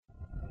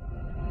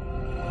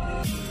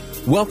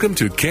Welcome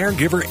to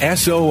Caregiver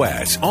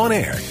SOS On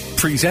Air,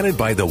 presented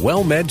by the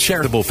WellMed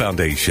Charitable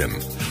Foundation,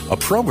 a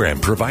program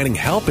providing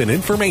help and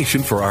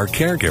information for our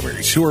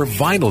caregivers who are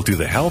vital to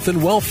the health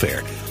and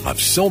welfare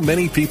of so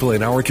many people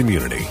in our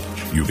community.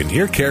 You can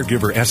hear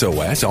Caregiver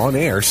SOS On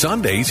Air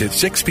Sundays at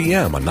 6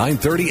 p.m. on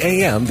 9:30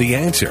 a.m. The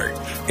Answer.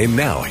 And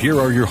now, here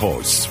are your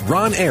hosts,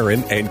 Ron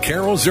Aaron and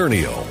Carol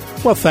Zernial.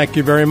 Well, thank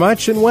you very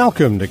much, and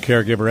welcome to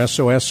Caregiver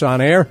SOS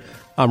On Air.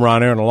 I'm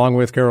Ron Aaron, along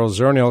with Carol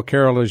Zernial.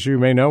 Carol, as you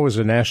may know, is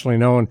a nationally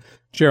known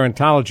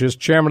gerontologist,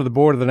 chairman of the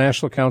board of the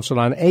National Council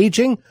on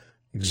Aging,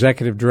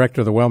 executive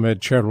director of the WellMed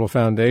Charitable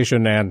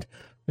Foundation, and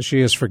she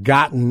has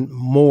forgotten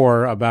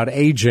more about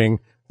aging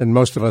than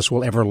most of us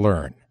will ever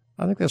learn.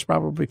 I think that's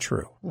probably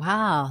true.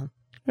 Wow.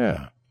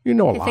 Yeah. You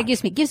know a lot.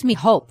 That gives me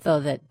hope,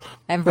 though, that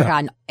I haven't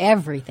forgotten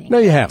everything. No,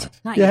 you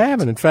haven't. Not you yet.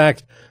 haven't. In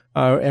fact,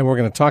 and we're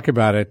going to talk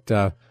about it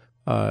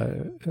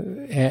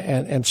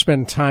and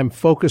spend time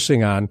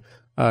focusing on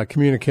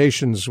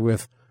communications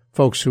with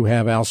folks who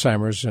have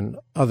Alzheimer's and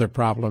other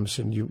problems.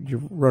 And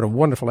you wrote a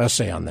wonderful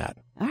essay on that.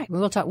 All right,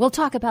 we'll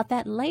talk about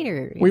that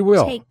later. We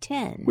will. Take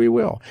 10. We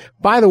will.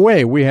 By the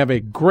way, we have a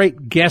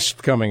great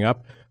guest coming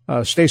up,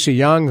 Stacy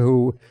Young,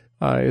 who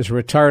is a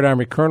retired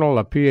Army colonel,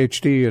 a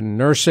PhD in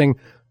nursing,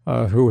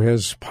 who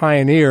has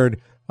pioneered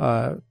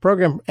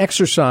program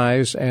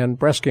exercise and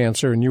breast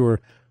cancer. And you were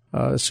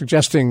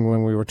suggesting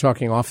when we were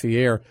talking off the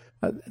air,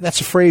 that's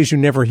a phrase you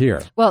never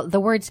hear. Well, the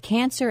words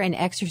cancer and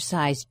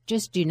exercise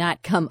just do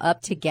not come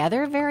up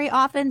together very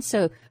often.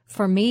 So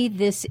for me,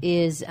 this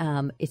is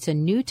it's a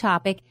new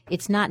topic.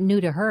 It's not new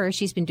to her.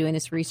 She's been doing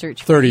this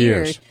research for 30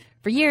 years.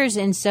 For years,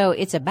 and so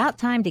it's about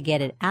time to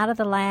get it out of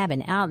the lab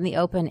and out in the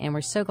open, and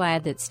we're so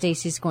glad that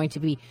Stacy's going to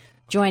be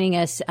joining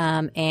us,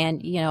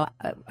 and, you know,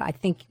 I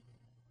think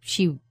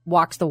she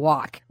walks the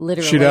walk,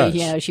 literally. She does.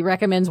 You know, she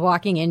recommends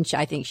walking, and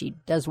I think she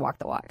does walk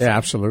the walk. So. Yeah,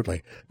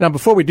 absolutely. Now,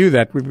 before we do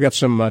that, we've got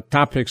some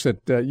topics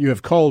that you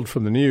have culled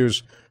from the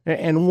news,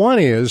 and one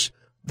is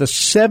the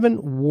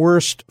 7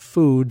 worst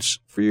foods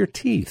for your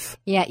teeth.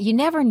 Yeah, you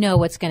never know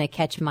what's going to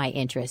catch my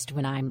interest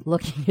when I'm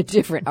looking at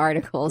different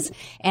articles.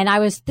 And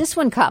this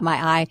one caught my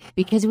eye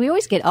because we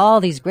always get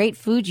all these great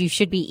foods you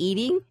should be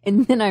eating.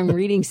 And then I'm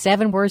reading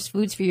 7 worst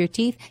foods for your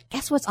teeth.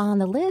 Guess what's on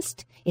the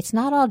list? It's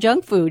not all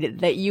junk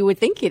food that you would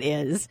think it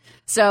is.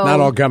 So not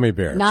all gummy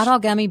bears. Not all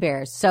gummy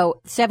bears. So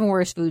 7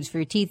 worst foods for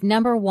your teeth.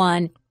 Number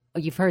 1,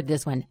 you've heard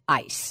this one,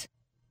 ice.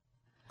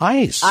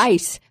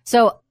 Ice.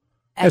 So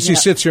as he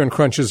sits here and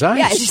crunches ice.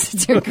 Yeah, he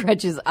sits here and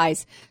crunches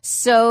ice.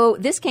 So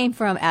this came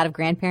from out of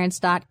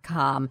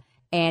grandparents.com.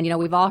 And, you know,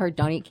 we've all heard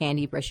don't eat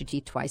candy, brush your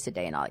teeth twice a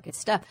day and all that good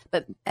stuff.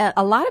 But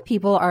a lot of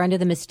people are under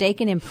the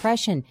mistaken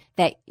impression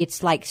that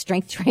it's like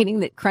strength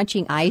training, that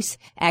crunching ice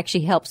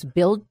actually helps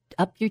build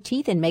up your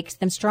teeth and makes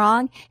them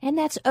strong. And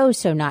that's oh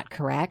so not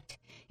correct.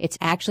 It's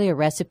actually a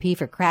recipe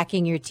for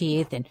cracking your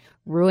teeth and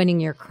ruining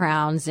your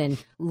crowns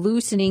and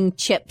loosening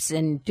chips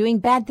and doing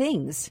bad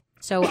things.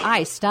 So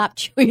stop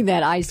chewing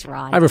that ice,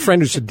 Ron. I have a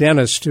friend who's a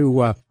dentist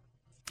who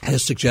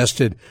has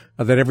suggested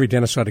that every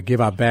dentist ought to give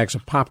out bags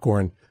of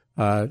popcorn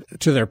to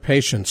their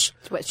patients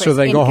so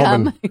they can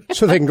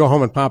go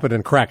home and pop it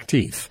and crack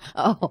teeth.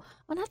 Oh,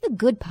 well, not the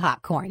good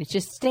popcorn. It's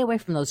just stay away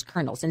from those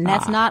kernels, and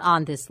that's not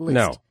on this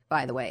list,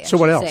 by the way. So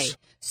what else?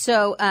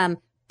 So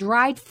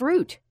dried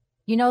fruit.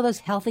 You know those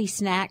healthy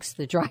snacks,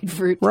 the dried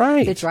fruit,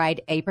 right? The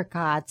dried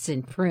apricots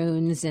and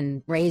prunes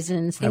and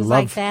raisins, things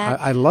like that.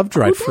 I love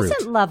dried fruit. Who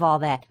doesn't love all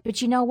that?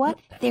 But you know what?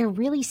 They're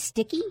really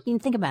sticky. You can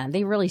think about them.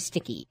 They're really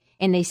sticky,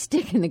 and they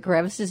stick in the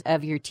crevices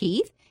of your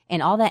teeth.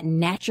 And all that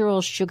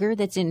natural sugar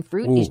that's in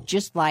fruit is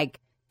just like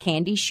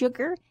candy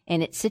sugar,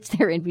 and it sits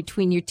there in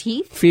between your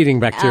teeth, feeding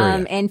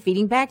bacteria. And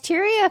feeding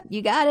bacteria.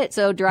 You got it.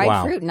 So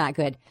dried fruit, not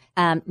good.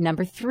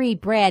 Number 3,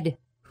 bread.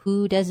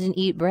 Who doesn't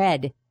eat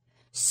bread?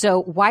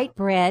 So white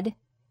bread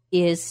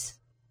is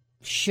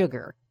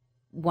sugar.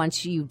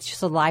 Once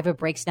saliva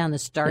breaks down the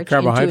starch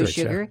into a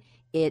sugar,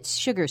 it's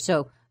sugar.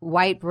 So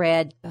white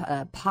bread,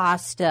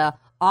 pasta,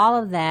 all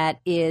of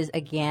that is,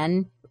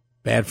 again,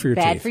 bad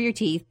for your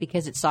teeth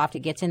because it's soft.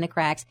 It gets in the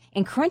cracks.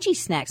 And crunchy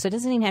snacks, so it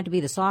doesn't even have to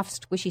be the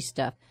soft, squishy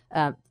stuff.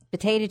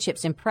 Potato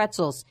chips and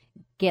pretzels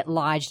get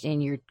lodged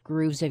in your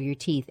grooves of your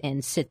teeth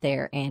and sit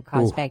there and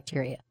cause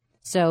bacteria.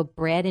 So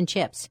bread and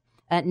chips.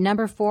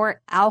 Number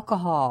 4,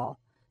 alcohol.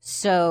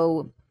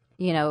 So,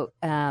 you know,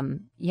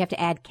 you have to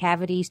add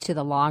cavities to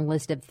the long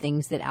list of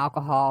things that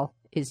alcohol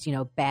is, you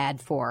know,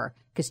 bad for.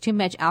 Because too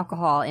much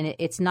alcohol, and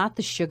it's not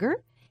the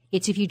sugar.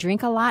 It's if you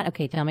drink a lot.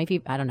 Okay, tell me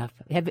I don't know.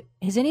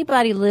 Has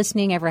anybody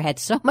listening ever had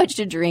so much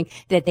to drink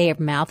that their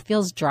mouth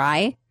feels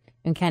dry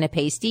and kind of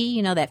pasty?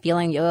 You know, that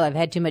feeling, I've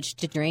had too much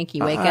to drink.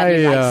 You wake up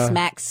and you're like,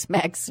 smack,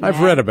 smack, smack.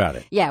 I've read about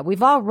it. Yeah,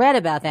 we've all read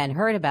about that and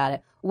heard about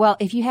it. Well,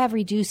 if you have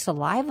reduced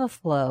saliva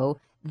flow,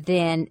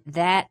 then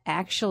that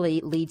actually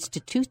leads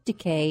to tooth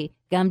decay,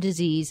 gum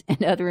disease,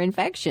 and other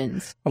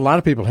infections. A lot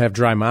of people have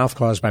dry mouth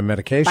caused by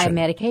medication. By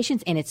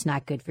medications, and it's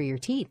not good for your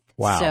teeth.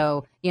 Wow.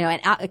 So, you know,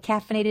 and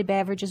caffeinated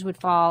beverages would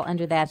fall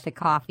under that. The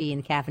coffee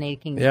and the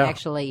caffeinated can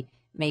actually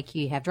make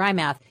you have dry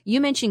mouth.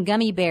 You mentioned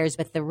gummy bears,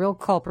 but the real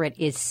culprit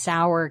is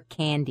sour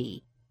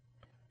candy.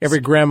 Every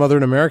grandmother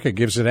in America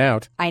gives it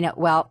out. I know.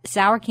 Well,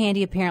 sour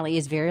candy apparently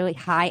is very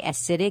high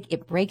acidic.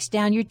 It breaks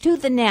down your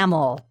tooth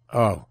enamel.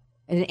 Oh.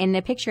 And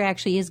the picture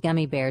actually is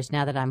gummy bears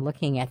now that I'm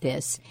looking at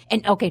this.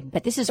 And okay,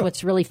 but this is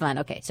what's really fun.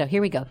 Okay, so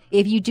here we go.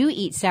 If you do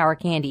eat sour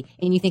candy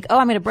and you think, oh,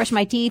 I'm going to brush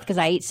my teeth because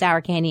I ate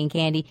sour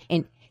candy,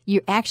 and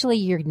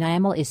your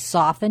enamel is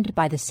softened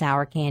by the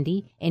sour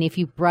candy. And if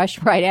you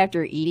brush right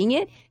after eating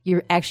it,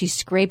 you're actually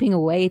scraping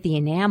away the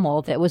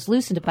enamel that was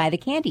loosened by the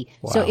candy.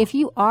 Wow. So if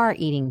you are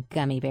eating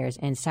gummy bears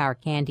and sour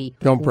candy,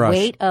 don't brush.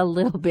 Wait a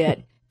little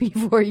bit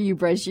before you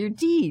brush your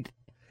teeth.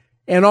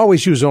 And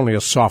always use only a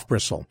soft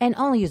bristle. And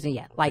only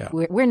using,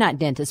 we're not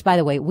dentists. By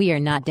the way, we are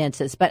not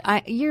dentists. But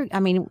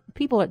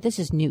this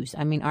is news.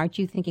 I mean, aren't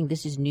you thinking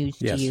this is news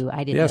to you?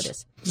 I didn't know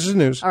this. This is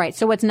news. All right.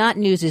 So what's not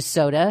news is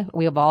soda.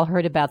 We have all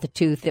heard about the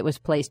tooth that was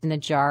placed in a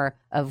jar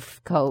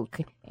of Coke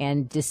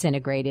and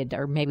disintegrated,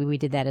 or maybe we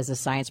did that as a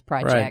science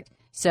project. Right.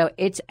 So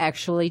it's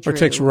actually true. Or it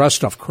takes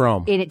rust off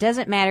chrome. And it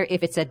doesn't matter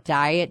if it's a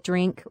diet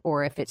drink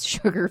or if it's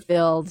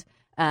sugar-filled.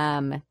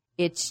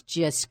 It's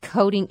just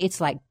coating.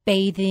 It's like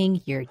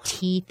bathing your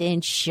teeth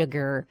in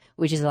sugar,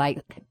 which is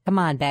like, come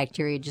on,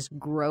 bacteria, just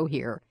grow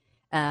here.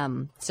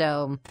 And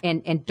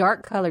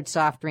dark colored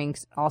soft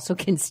drinks also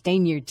can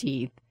stain your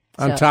teeth.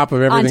 On top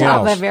of everything else.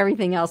 On top of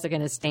everything else, they're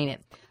going to stain it.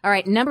 All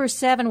right, number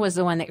 7 was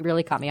the one that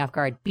really caught me off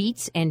guard.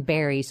 Beets and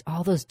berries,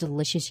 all those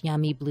delicious,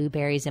 yummy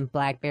blueberries and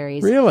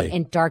blackberries. Really?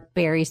 And dark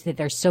berries that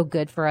they're so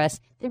good for us.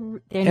 They're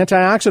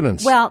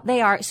antioxidants. Well,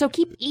 they are. So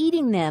keep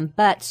eating them,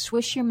 but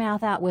swish your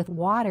mouth out with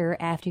water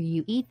after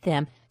you eat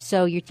them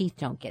so your teeth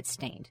don't get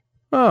stained.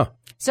 Oh.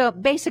 So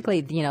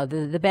basically,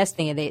 the best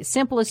thing, the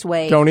simplest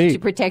way to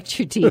protect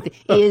your teeth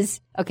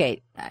is,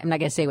 okay, I'm not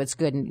going to say what's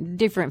good in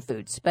different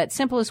foods, but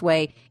simplest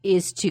way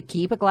is to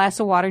keep a glass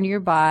of water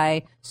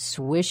nearby,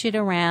 swish it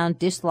around,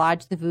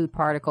 dislodge the food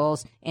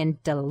particles,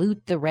 and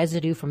dilute the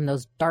residue from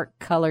those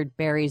dark-colored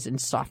berries and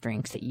soft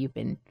drinks that you've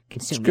been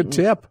consuming. It's a good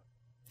tip.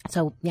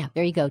 So, yeah,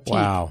 there you go. Teeth.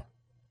 Wow.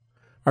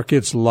 Our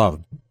kids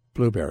love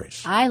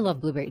blueberries. I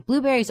love blueberries.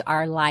 Blueberries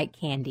are like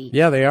candy.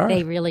 Yeah, they are.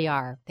 They really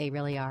are. They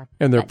really are.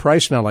 And they're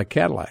priced now like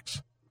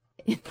Cadillacs.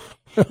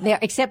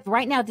 Except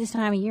right now, this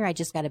time of year, I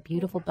just got a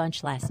beautiful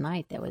bunch last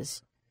night that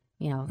was,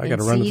 I got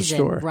to run to the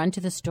store. Run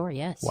to the store,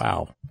 yes.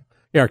 Wow.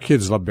 Yeah, our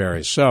kids love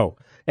berries. So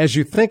as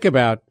you think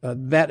about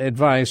that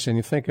advice and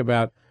you think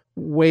about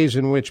ways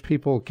in which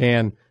people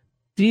can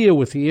deal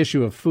with the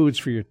issue of foods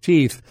for your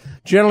teeth,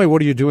 generally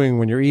what are you doing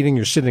when you're eating?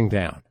 You're sitting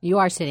down. You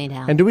are sitting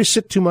down. And do we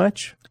sit too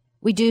much?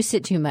 We do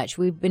sit too much.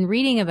 We've been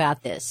reading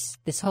about this.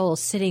 This whole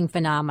sitting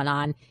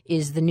phenomenon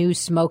is the new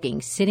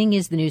smoking. Sitting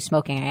is the new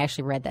smoking. I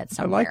actually read that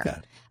somewhere. I like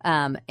that.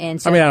 And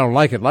so, I don't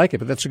like it,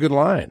 but that's a good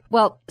line.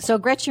 Well, so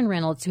Gretchen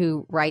Reynolds,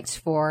 who writes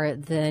for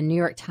the New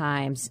York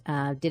Times,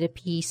 did a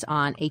piece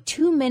on a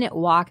 2-minute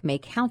walk may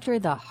counter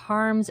the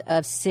harms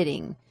of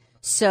sitting.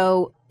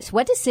 So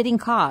what does sitting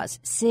cause?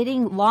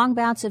 Long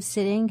bouts of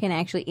sitting can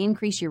actually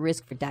increase your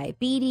risk for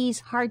diabetes,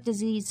 heart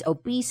disease,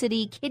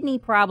 obesity, kidney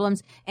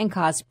problems, and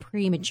cause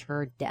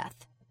premature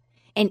death.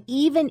 And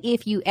even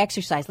if you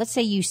exercise, let's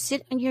say you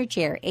sit in your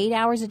chair 8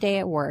 hours a day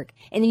at work,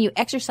 and then you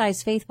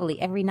exercise faithfully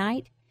every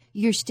night,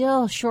 you're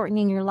still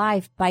shortening your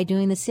life by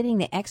doing the sitting.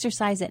 The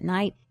exercise at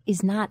night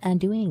is not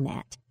undoing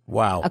that.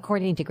 Wow.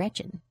 According to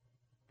Gretchen.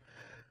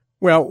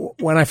 Well,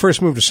 when I first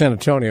moved to San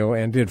Antonio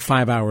and did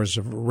 5 hours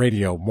of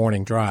radio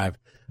morning drive,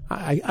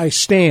 I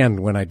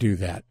stand when I do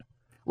that.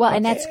 Well,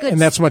 and that's good.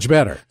 And that's much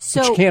better. So,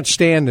 but you can't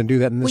stand and do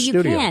that in the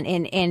studio. Well, you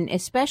can, and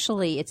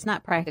especially it's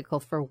not practical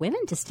for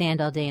women to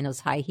stand all day in those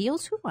high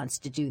heels. Who wants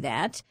to do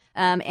that?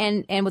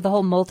 And with the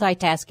whole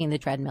multitasking, the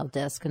treadmill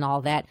disc and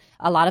all that,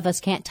 a lot of us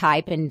can't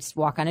type and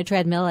walk on a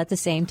treadmill at the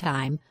same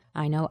time.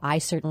 I know I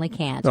certainly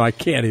can't. No, I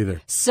can't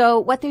either. So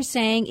what they're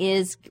saying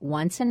is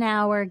once an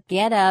hour,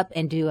 get up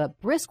and do a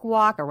brisk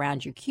walk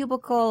around your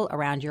cubicle,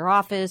 around your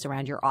office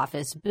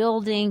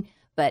building.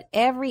 But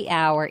every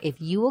hour, if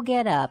you will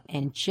get up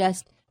and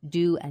just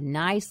do a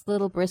nice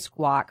little brisk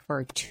walk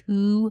for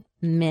 2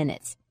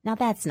 minutes. Now,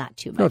 that's not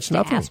too much to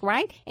ask,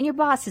 right? And your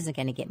boss isn't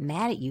going to get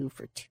mad at you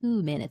for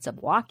 2 minutes of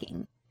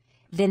walking.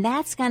 Then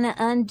that's going to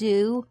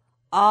undo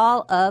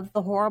all of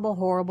the horrible,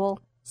 horrible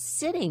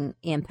sitting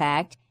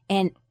impact.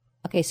 And,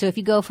 okay, so if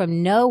you go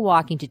from no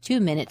walking to 2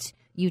 minutes,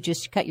 you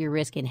just cut your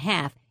risk in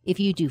half. If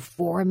you do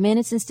 4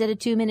 minutes instead of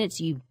 2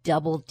 minutes, you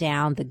double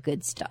down the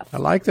good stuff. I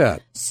like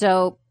that.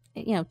 So,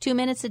 2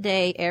 minutes a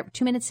day,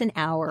 2 minutes an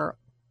hour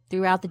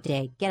throughout the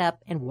day, get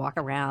up and walk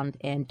around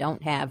and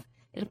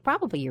it'll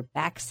probably your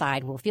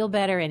backside will feel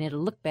better and it'll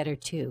look better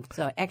too.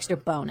 So extra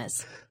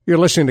bonus. You're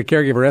listening to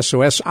Caregiver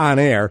SOS on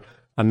air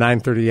on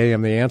 9:30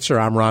 a.m. The Answer.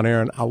 I'm Ron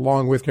Aaron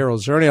along with Carol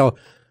Zernial.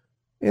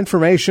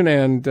 Information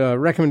and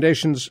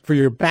recommendations for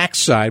your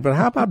backside, but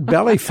how about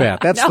belly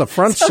fat? That's the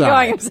front side.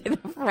 Going to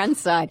the front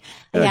side.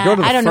 Yeah,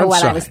 I don't know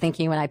what I was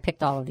thinking when I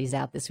picked all of these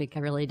out this week. I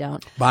really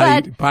don't.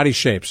 Body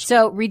shapes.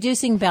 So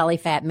reducing belly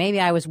fat, maybe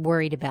I was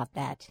worried about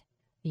that.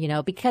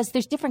 because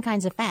there's different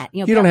kinds of fat.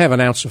 You don't have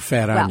an ounce of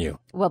fat on you.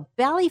 Well,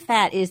 belly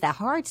fat is that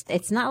hard.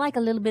 It's not like a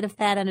little bit of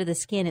fat under the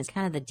skin. It's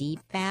kind of the deep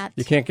fat.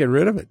 You can't get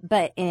rid of it.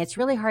 And it's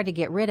really hard to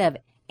get rid of.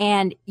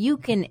 And you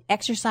can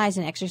exercise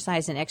and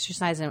exercise and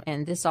exercise.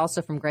 And this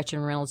also from Gretchen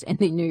Reynolds in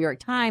the New York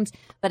Times.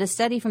 But a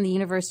study from the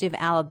University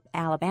of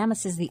Alabama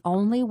says the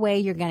only way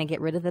you're going to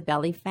get rid of the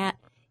belly fat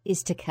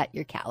is to cut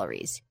your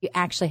calories. You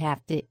actually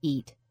have to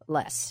eat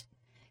less.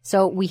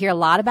 So we hear a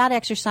lot about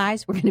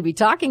exercise. We're going to be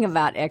talking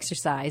about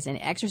exercise, and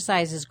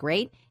exercise is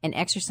great, and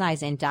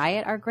exercise and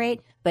diet are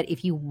great. But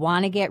if you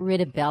want to get rid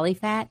of belly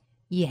fat,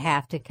 you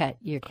have to cut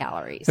your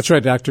calories. That's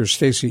right. Dr.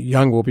 Stacy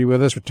Young will be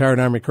with us, retired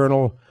Army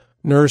colonel,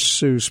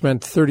 nurse who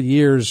spent 30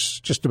 years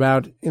just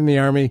about in the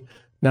Army,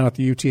 now at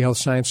the UT Health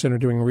Science Center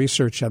doing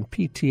research on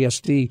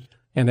PTSD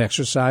and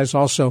exercise.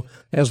 Also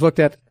has looked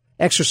at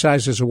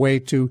exercise as a way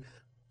to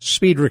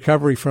speed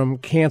recovery from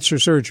cancer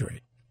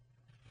surgery.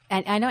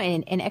 And I know,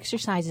 and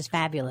exercise is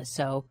fabulous,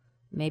 so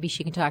maybe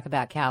she can talk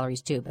about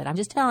calories too. But I'm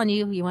just telling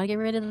you, you want to get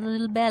rid of the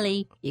little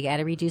belly, you got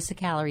to reduce the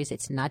calories.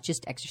 It's not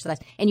just exercise.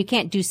 And you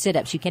can't do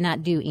sit-ups. You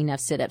cannot do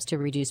enough sit-ups to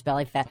reduce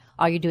belly fat.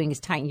 All you're doing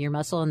is tighten your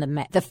muscle,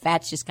 and the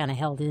fat's just kind of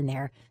held in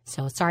there.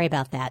 So sorry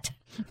about that.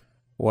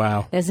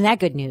 Wow. Isn't that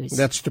good news?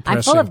 That's depressing.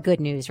 I'm full of good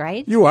news,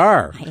 right? You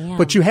are. I am.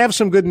 But you have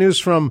some good news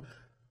from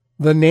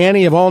the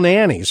nanny of all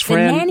nannies,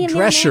 Fran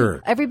Drescher.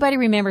 Everybody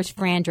remembers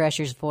Fran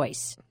Drescher's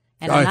voice.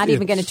 And I'm not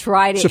even going to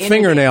try to. It's a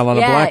fingernail on a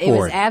blackboard. Yeah, it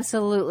was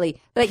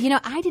absolutely. But,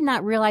 I did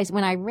not realize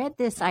when I read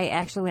this, I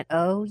actually went,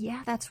 oh,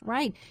 yeah, that's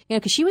right.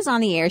 Because she was on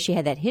the air. She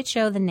had that hit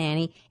show, The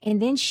Nanny,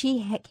 and then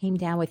she came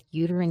down with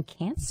uterine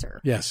cancer.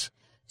 Yes.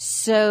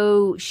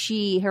 So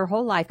her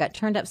whole life got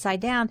turned upside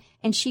down.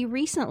 And she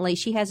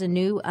has a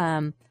new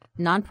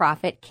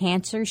nonprofit,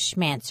 Cancer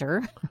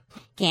Schmancer.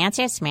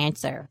 Cancer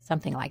Schmancer,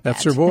 something like that.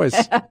 That's her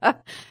voice.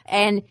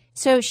 And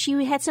so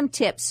she had some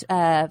tips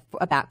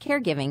about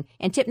caregiving.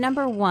 And tip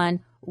number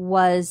one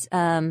was,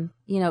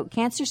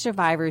 cancer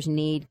survivors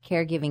need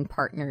caregiving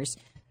partners.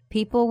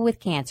 People with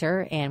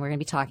cancer, and we're going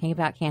to be talking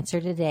about cancer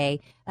today,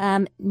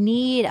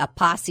 need a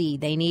posse.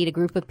 They need a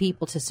group of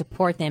people to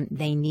support them.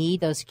 They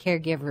need those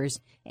caregivers.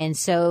 And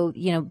so,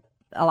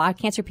 a lot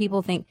of cancer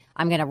people think,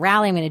 I'm going to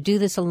rally, I'm going to do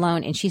this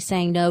alone. And she's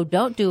saying, no,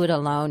 don't do it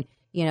alone.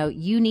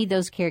 You need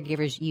those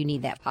caregivers. You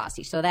need that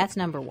posse. So that's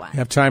number one. You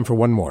have time for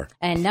one more.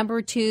 And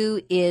number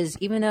two is,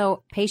 even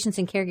though patients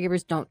and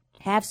caregivers don't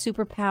have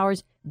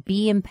superpowers,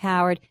 be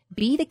empowered.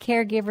 Be the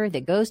caregiver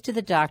that goes to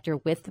the doctor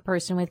with the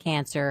person with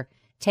cancer.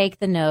 Take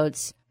the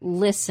notes.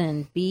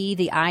 Listen. Be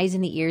the eyes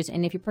and the ears.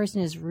 And if your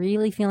person is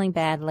really feeling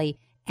badly,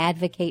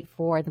 advocate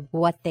for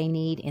what they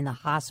need in the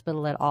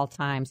hospital at all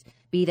times.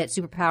 Be that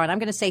superpower. And I'm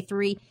going to say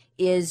 3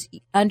 is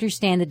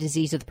understand the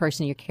disease of the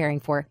person you're caring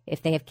for.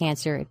 If they have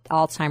cancer,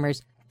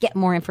 Alzheimer's, get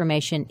more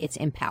information. It's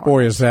empowering.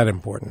 Boy, is that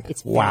important.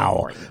 It's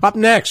wow. Important. Up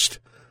next,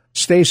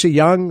 Stacy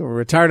Young,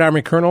 retired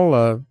Army colonel,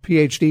 a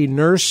PhD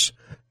nurse,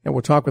 and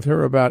we'll talk with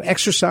her about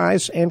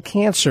exercise and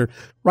cancer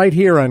right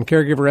here on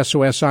Caregiver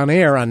SOS On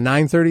Air on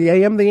 9:30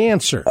 a.m. The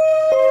Answer.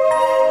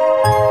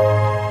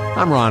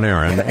 I'm Ron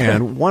Aaron,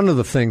 and one of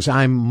the things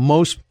I'm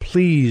most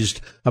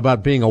pleased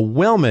about being a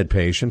WellMed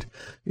patient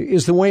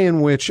is the way in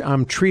which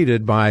I'm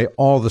treated by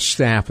all the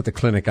staff at the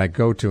clinic I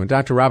go to. And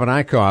Dr. Robin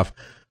Eichhoff,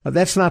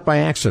 that's not by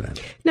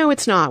accident. No,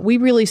 it's not. We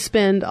really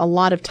spend a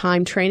lot of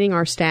time training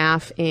our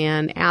staff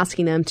and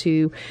asking them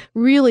to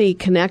really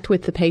connect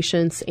with the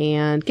patients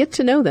and get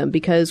to know them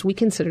because we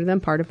consider them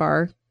part of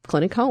our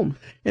clinic home.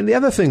 And the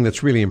other thing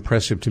that's really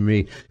impressive to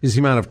me is the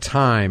amount of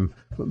time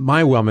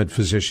my WellMed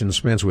physician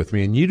spends with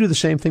me, and you do the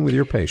same thing with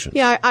your patients.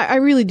 Yeah, I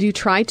really do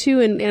try to,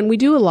 and we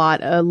do a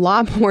lot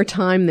more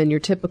time than your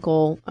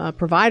typical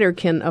provider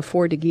can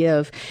afford to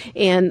give,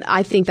 and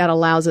I think that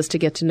allows us to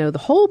get to know the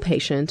whole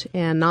patient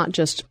and not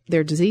just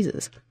their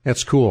diseases.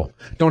 That's cool.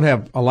 Don't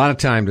have a lot of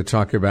time to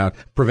talk about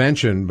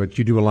prevention, but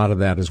you do a lot of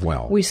that as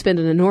well. We spend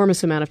an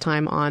enormous amount of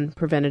time on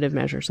preventative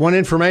measures. Want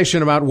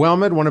information about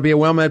WellMed? Want to be a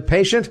WellMed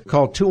patient?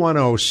 Call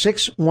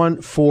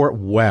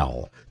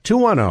 210-614-WELL.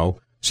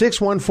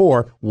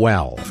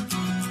 210-614-WELL.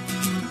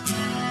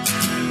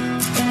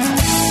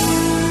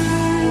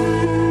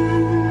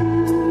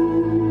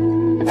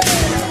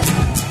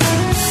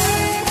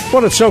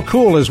 Well, it's so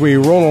cool as we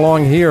roll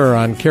along here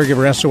on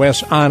Caregiver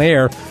SOS On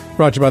Air,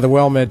 brought to you by the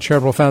WellMed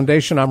Charitable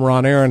Foundation. I'm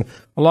Ron Aaron.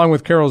 Along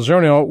with Carol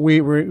Zernial, we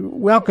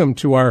welcome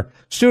to our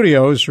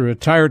studios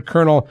retired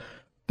Colonel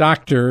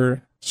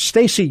Dr.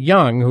 Stacy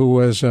Young, who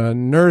was a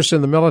nurse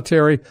in the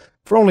military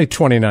for only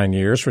 29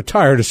 years,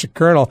 retired as a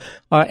colonel,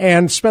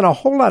 and spent a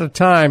whole lot of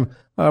time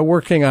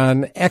working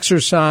on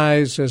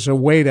exercise as a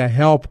way to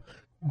help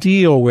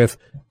deal with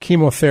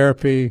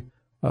chemotherapy,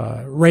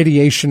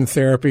 radiation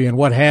therapy, and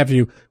what have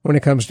you when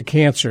it comes to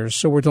cancer.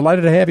 So we're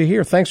delighted to have you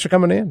here. Thanks for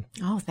coming in.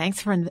 Oh, thanks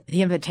for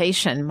the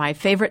invitation. My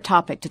favorite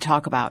topic to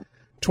talk about.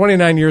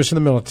 29 years in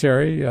the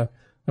military.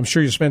 I'm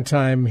sure you spent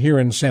time here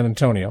in San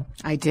Antonio.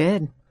 I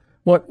did.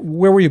 Where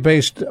were you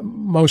based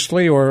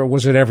mostly, or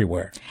was it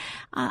everywhere?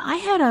 I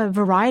had a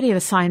variety of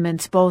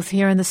assignments, both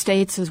here in the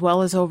States as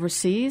well as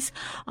overseas.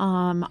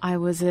 I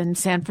was in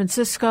San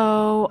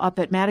Francisco, up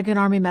at Madigan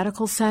Army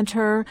Medical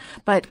Center,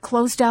 but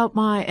closed out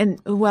as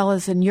well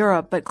as in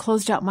Europe, but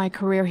closed out my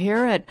career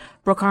here at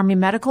Brooke Army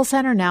Medical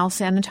Center, now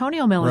San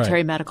Antonio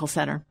Military Medical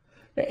Center.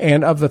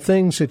 And of the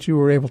things that you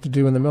were able to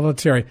do in the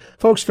military,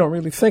 folks don't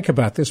really think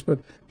about this, but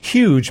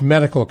huge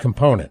medical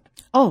component.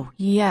 Oh,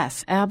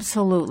 yes,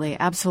 absolutely,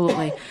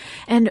 absolutely.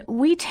 And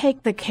we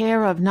take the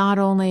care of not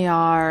only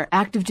our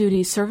active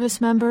duty service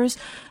members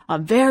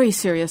very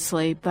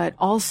seriously, but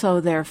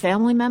also their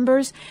family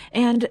members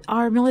and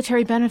our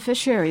military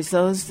beneficiaries,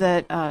 those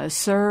that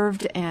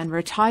served and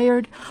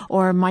retired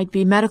or might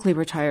be medically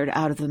retired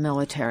out of the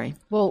military.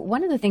 Well,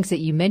 one of the things that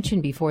you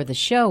mentioned before the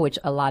show, which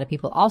a lot of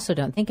people also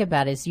don't think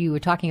about, is you were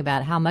talking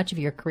about how much of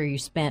your career you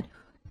spent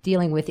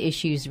dealing with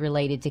issues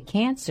related to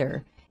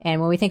cancer. And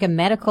when we think of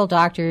medical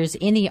doctors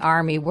in the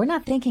Army, we're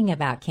not thinking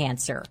about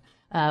cancer.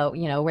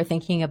 We're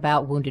thinking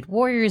about wounded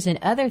warriors and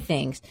other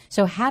things.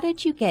 So how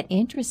did you get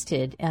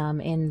interested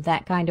in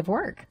that kind of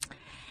work?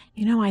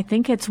 I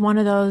think it's one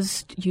of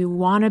those, you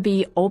want to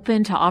be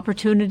open to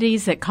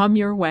opportunities that come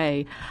your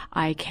way.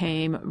 I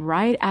came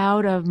right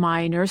out of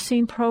my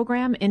nursing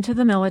program into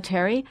the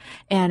military,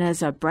 and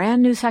as a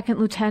brand new second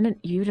lieutenant,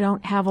 you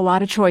don't have a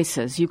lot of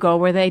choices. You go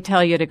where they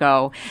tell you to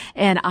go.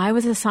 And I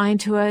was assigned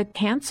to a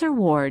cancer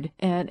ward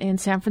in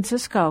San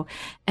Francisco,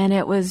 and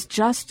it was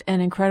just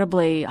an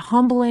incredibly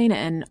humbling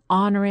and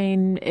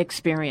honoring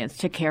experience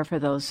to care for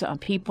those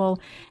people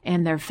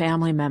and their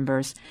family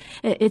members.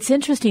 It's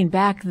interesting,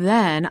 back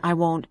then,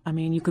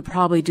 you could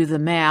probably do the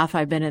math.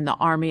 I've been in the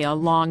Army a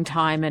long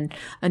time and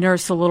a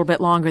nurse a little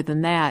bit longer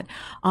than that.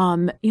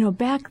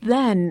 Back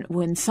then,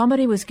 when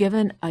somebody was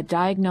given a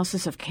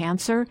diagnosis of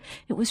cancer,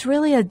 it was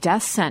really a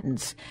death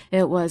sentence.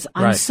 It was,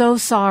 I'm so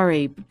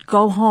sorry,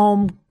 go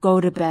home, go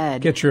to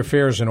bed. Get your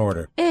affairs in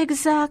order.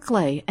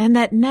 Exactly. And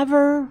that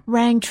never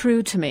rang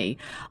true to me.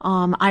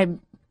 I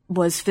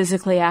was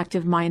physically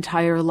active my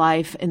entire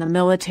life. In the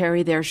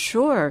military, they're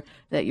sure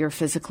that you're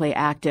physically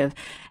active.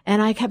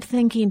 And I kept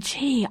thinking,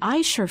 gee,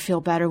 I sure feel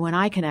better when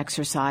I can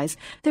exercise.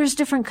 There's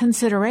different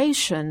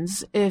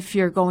considerations if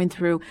you're going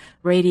through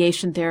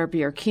radiation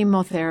therapy or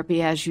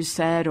chemotherapy, as you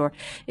said, or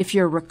if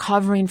you're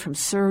recovering from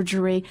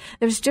surgery.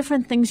 There's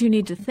different things you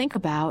need to think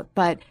about,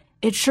 but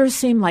it sure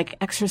seemed like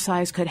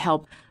exercise could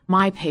help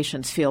my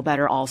patients feel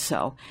better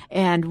also.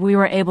 And we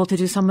were able to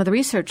do some of the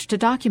research to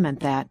document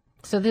that.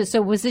 So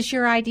was this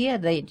your idea?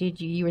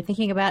 You were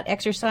thinking about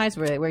exercise?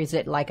 Where is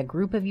it like a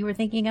group of you were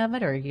thinking of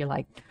it, or you're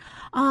like?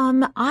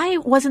 I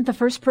wasn't the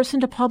first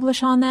person to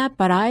publish on that,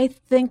 but I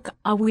think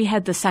we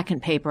had the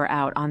second paper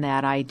out on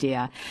that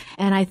idea.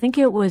 And I think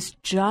it was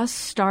just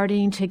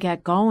starting to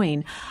get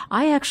going.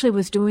 I actually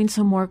was doing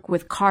some work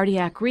with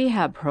cardiac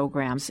rehab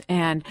programs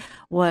and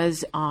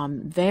was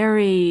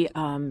very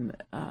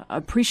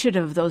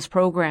appreciative of those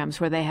programs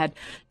where they had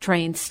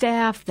trained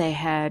staff, they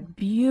had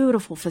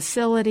beautiful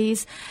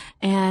facilities,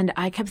 and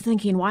I kept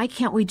thinking, why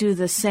can't we do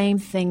the same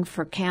thing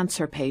for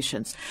cancer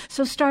patients?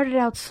 So started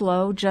out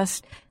slow,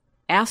 just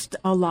asked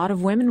a lot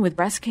of women with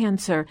breast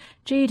cancer,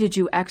 gee, did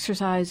you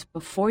exercise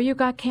before you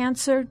got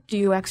cancer? Do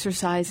you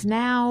exercise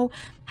now?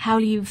 How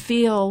do you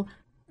feel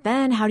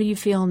then? How do you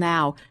feel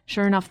now?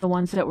 Sure enough, the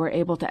ones that were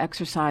able to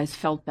exercise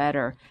felt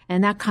better.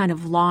 And that kind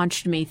of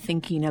launched me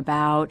thinking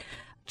about,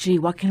 gee,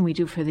 what can we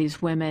do for these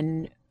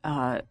women,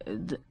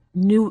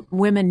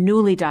 women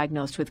newly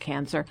diagnosed with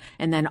cancer,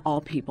 and then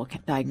all people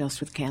diagnosed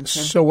with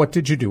cancer. So what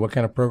did you do? What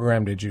kind of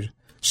program did you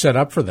set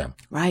up for them?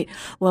 Right.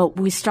 Well,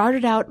 we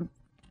started out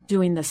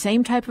doing the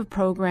same type of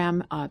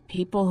program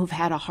people who've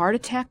had a heart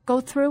attack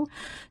go through.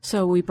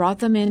 So we brought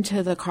them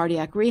into the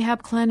cardiac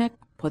rehab clinic,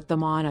 put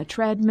them on a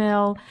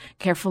treadmill,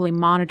 carefully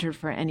monitored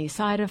for any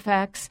side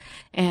effects,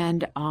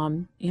 and,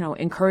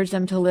 encourage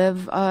them to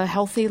live a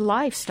healthy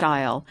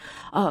lifestyle.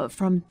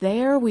 From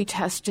there, we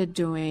tested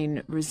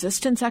doing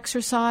resistance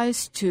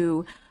exercise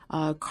to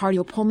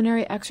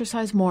cardiopulmonary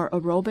exercise, more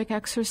aerobic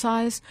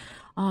exercise.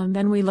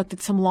 Then we looked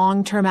at some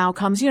long-term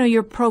outcomes.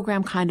 Your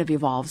program kind of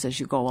evolves as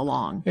you go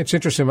along. It's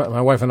interesting.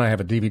 My wife and I have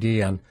a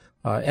DVD on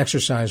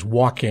exercise,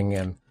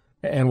 walking,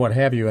 and what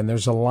have you. And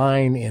there's a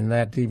line in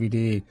that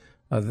DVD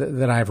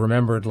that I've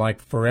remembered like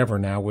forever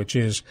now, which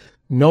is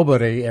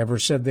nobody ever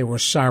said they were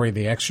sorry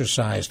they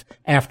exercised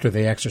after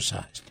they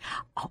exercised.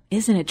 Oh,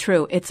 isn't it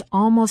true? It's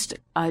almost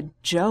a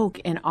joke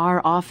in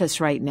our office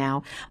right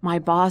now. My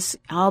boss,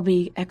 I'll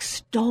be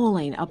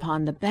extolling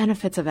upon the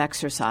benefits of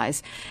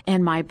exercise,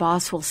 and my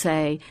boss will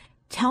say,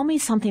 tell me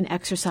something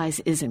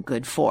exercise isn't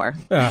good for.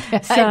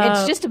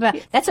 It's just about,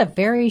 that's a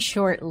very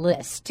short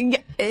list. Yeah,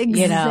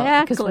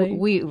 exactly.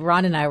 Because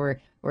Ron and I were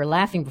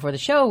laughing before the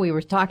show. We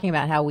were talking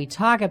about how we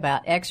talk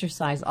about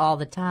exercise all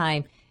the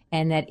time,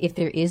 and that if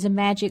there is a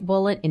magic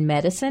bullet in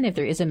medicine, if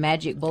there is a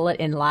magic bullet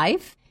in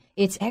life,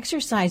 it's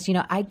exercise.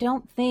 I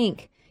don't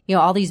think,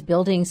 all these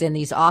buildings and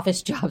these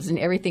office jobs and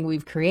everything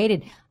we've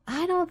created,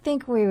 I don't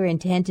think we were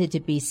intended to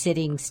be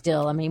sitting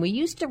still. I mean, we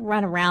used to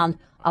run around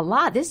a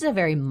lot. This is a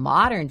very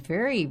modern,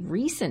 very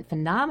recent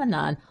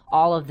phenomenon,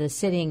 all of the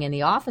sitting in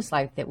the office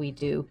life that we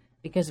do,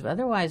 because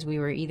otherwise we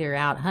were either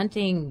out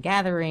hunting,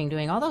 gathering,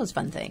 doing all those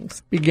fun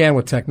things. Began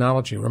with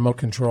technology, remote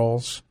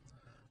controls,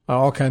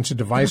 all kinds of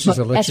devices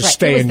that let you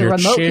stay in your chair.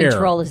 The remote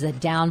control is the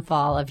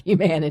downfall of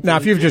humanity. Now,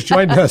 if you've just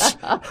joined us,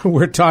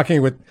 we're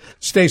talking with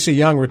Stacy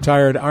Young,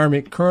 retired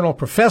Army Colonel,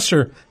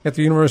 professor at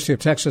the University of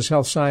Texas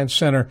Health Science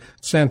Center,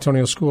 San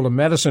Antonio School of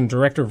Medicine,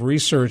 director of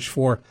research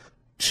for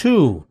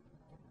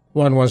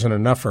one wasn't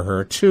enough for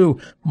her, 2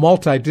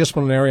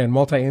 multidisciplinary and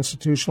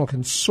multi-institutional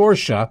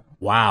consortia.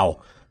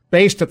 Wow.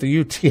 Based at the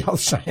UT Health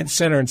Science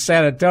Center in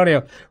San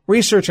Antonio,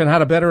 research on how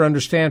to better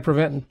understand,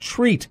 prevent, and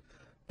treat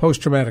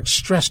post-traumatic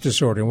stress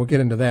disorder, and we'll get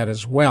into that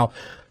as well.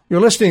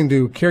 You're listening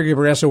to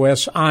Caregiver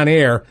SOS On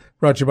Air,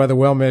 brought to you by the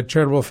WellMed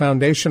Charitable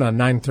Foundation on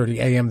 9:30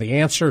 a.m. The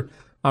Answer.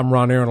 I'm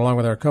Ron Aaron, along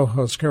with our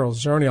co-host Carol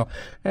Zernial.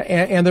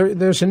 And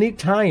there's a neat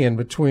tie-in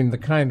between the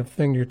kind of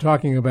thing you're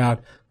talking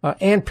about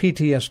and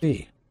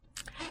PTSD.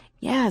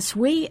 Yes,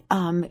 we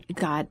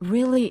got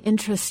really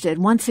interested.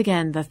 Once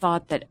again, the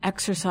thought that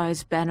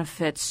exercise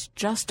benefits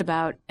just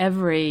about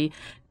every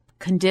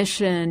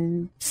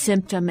condition,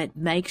 symptom, it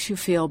makes you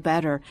feel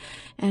better.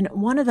 And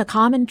one of the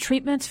common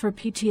treatments for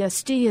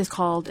PTSD is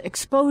called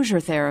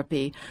exposure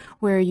therapy,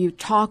 where you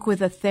talk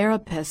with a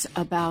therapist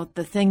about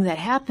the thing that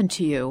happened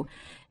to you,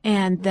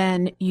 and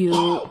then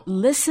you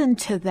listen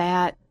to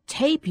that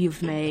tape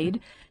you've made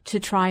to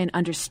try and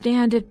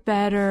understand it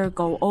better,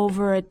 go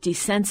over it,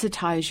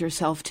 desensitize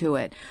yourself to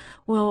it.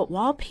 Well,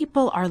 while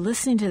people are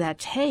listening to that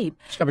tape,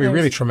 it's got to be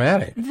really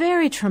traumatic.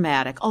 Very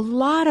traumatic. A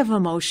lot of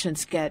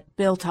emotions get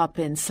built up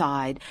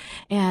inside.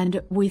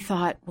 And we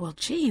thought, well,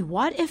 gee,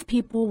 what if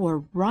people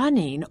were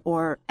running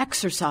or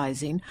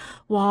exercising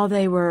while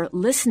they were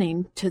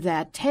listening to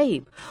that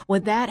tape?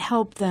 Would that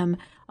help them?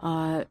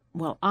 Would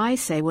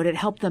it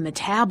help them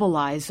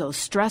metabolize those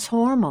stress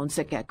hormones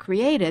that get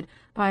created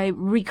by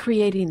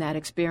recreating that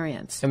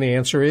experience? And the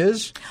answer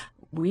is?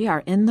 We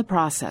are in the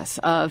process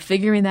of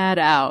figuring that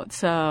out.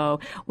 So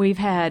we've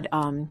had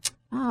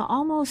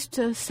almost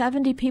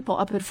 70 people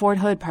up at Fort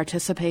Hood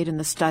participate in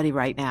the study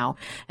right now.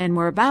 And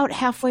we're about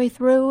halfway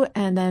through,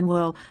 and then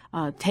we'll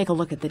take a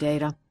look at the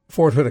data.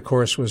 Fort Hood, of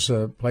course, was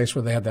a place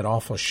where they had that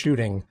awful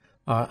shooting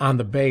on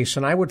the base.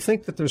 And I would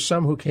think that there's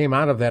some who came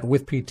out of that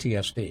with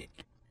PTSD.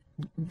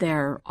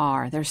 There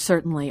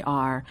certainly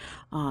are.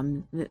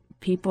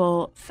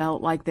 People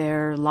felt like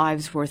their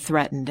lives were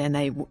threatened, and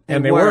they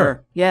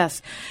were.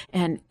 Yes.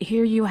 And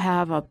here you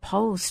have a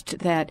post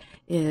that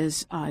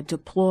is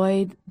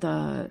deployed.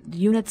 The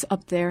units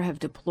up there have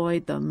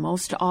deployed the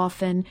most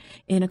often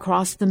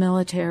across the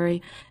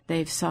military.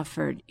 They've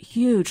suffered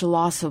huge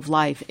loss of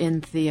life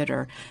in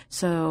theater.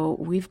 So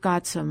we've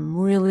got some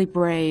really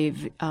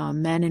brave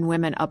men and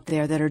women up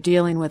there that are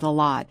dealing with a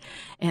lot.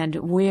 And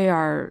we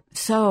are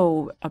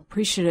so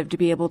appreciative to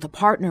be able to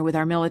partner with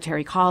our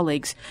military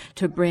colleagues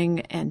to bring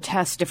and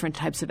test different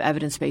types of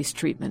evidence-based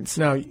treatments.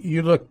 Now,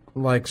 you look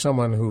like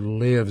someone who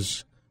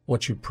lives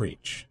what you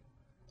preach.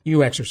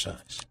 You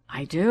exercise.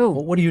 I do.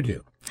 Well, what do you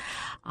do?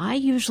 I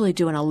usually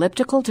do an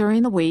elliptical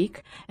during the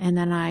week, and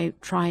then I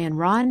try and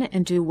run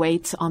and do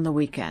weights on the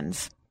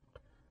weekends.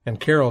 And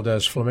Carol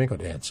does flamenco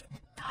dancing.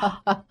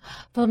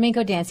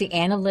 Flamenco dancing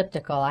and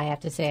elliptical. I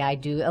have to say I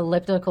do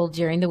elliptical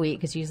during the week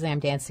because usually I'm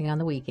dancing on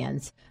the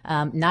weekends.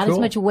 Not Cool. as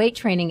much weight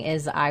training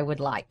as I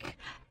would like.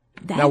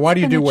 That's now, why do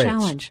you do weights?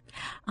 Challenge.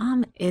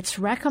 It's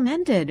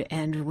recommended,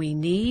 and we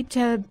need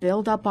to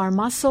build up our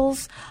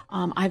muscles.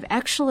 I've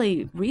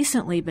actually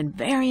recently been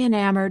very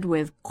enamored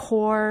with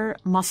core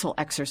muscle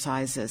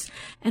exercises,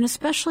 and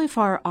especially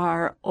for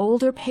our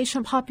older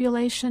patient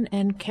population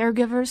and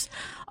caregivers,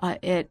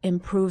 it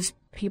improves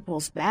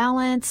people's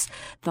balance.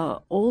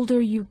 The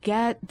older you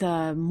get,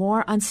 the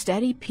more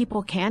unsteady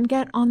people can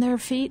get on their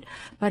feet.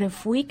 But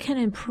if we can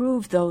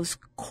improve those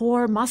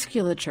core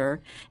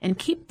musculature and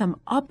keep them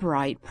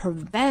upright,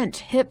 prevent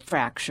hip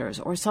fractures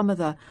or some of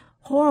the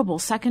horrible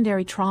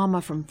secondary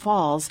trauma from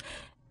falls,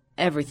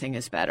 everything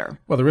is better.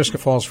 Well, the risk of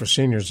falls for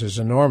seniors is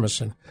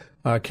enormous. And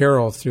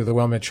Carol, through the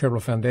WellMed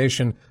Charitable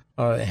Foundation,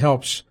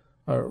 helps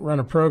run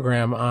a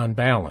program on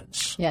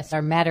balance. Yes,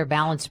 our Matter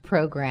Balance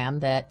program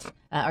that...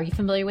 are you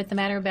familiar with the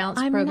Matter Balance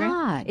program? I'm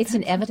not. It's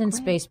an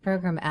evidence-based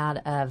program out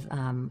of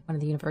one of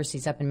the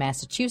universities up in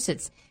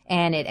Massachusetts.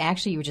 And it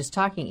actually, you were just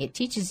talking, it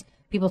teaches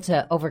people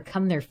to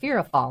overcome their fear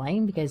of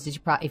falling because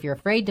if you're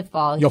afraid to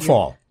fall, You'll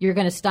fall. You're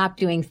going to stop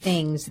doing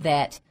things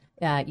that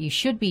you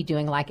should be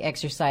doing, like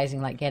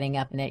exercising, like getting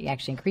up, and it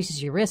actually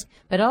increases your risk.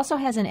 But it also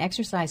has an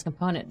exercise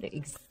component,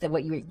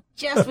 what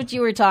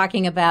you were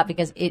talking about,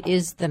 because it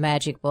is the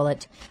magic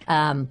bullet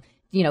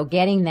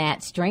getting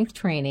that strength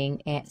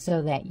training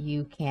so that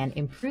you can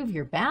improve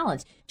your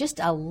balance just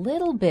a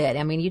little bit.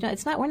 I mean,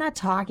 we're not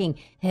talking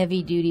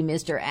heavy duty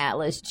Mr.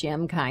 Atlas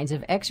gym kinds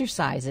of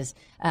exercises.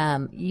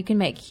 You can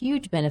make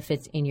huge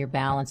benefits in your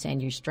balance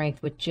and your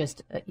strength with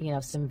just,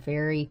 some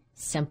very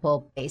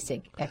simple,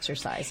 basic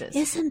exercises.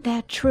 Isn't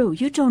that true?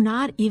 You do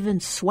not even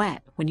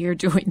sweat when you're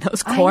doing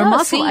those core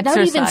muscle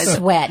exercises. Don't even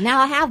sweat.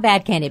 Now, how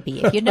bad can it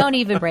be if you don't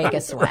even break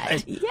a sweat?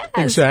 Right. Yes.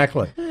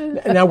 Exactly.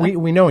 Now,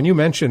 we know, and you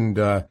mentioned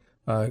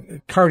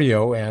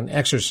cardio and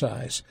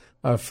exercise.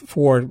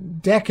 For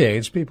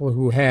decades, people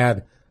who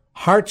had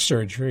heart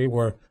surgery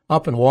were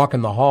up and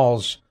walking the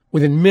halls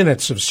within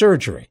minutes of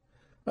surgery.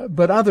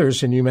 But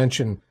others, and you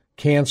mentioned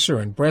cancer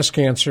and breast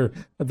cancer,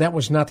 that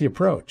was not the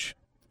approach.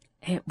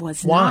 It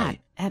was Why? not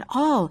at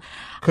all.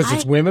 Because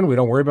it's women? We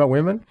don't worry about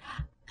women?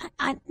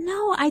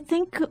 No, I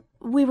think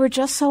we were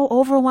just so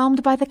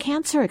overwhelmed by the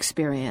cancer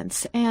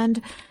experience.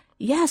 And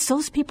yes,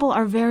 those people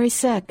are very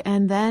sick.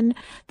 And then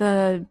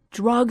the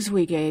drugs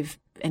we gave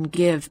and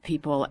give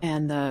people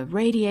and the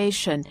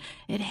radiation,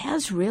 it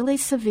has really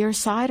severe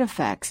side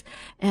effects.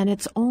 And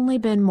it's only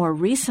been more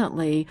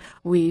recently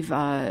we've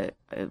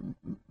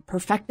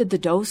perfected the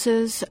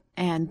doses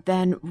and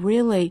then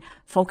really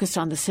focused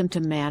on the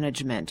symptom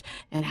management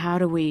and how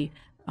do we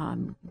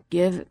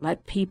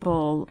let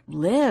people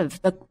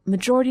live. The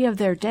majority of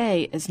their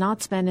day is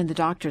not spent in the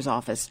doctor's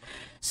office.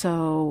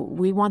 So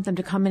we want them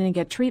to come in and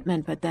get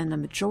treatment, but then the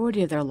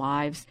majority of their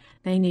lives,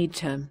 they need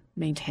to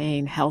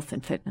maintain health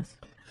and fitness.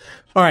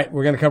 All right,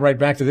 we're going to come right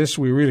back to this.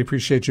 We really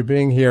appreciate you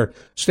being here.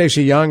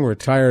 Stacy Young,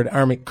 retired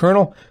Army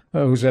colonel,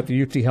 who's at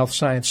the UT Health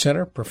Science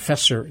Center,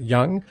 Professor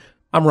Young.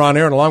 I'm Ron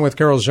Aaron, along with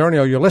Carol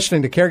Zernial. You're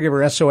listening to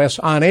Caregiver SOS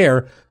on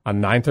air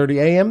on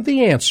 9:30 a.m.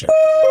 The Answer.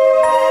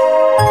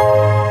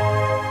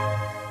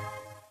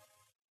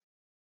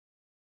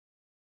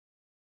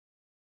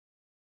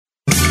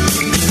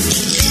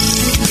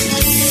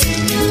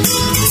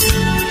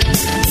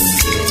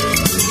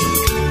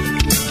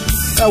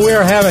 We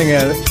are having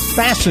a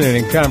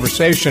fascinating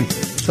conversation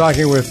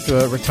talking with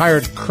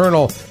retired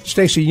Colonel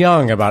Stacy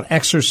Young about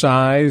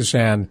exercise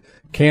and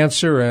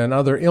cancer and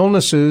other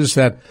illnesses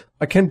that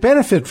can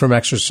benefit from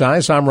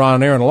exercise. I'm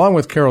Ron Aaron, along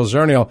with Carol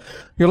Zernial.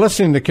 You're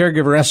listening to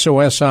Caregiver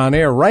SOS on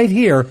air right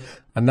here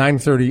at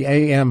 9:30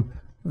 a.m.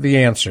 The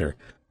Answer.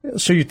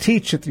 So you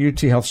teach at the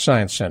UT Health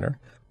Science Center.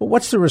 But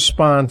what's the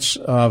response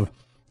of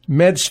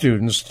med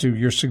students to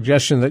your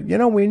suggestion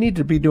that, we need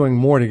to be doing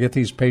more to get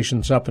these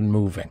patients up and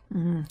moving?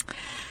 Mm-hmm.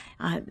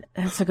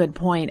 That's a good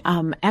point.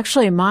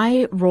 Actually,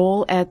 my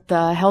role at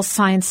the Health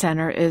Science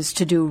Center is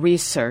to do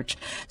research.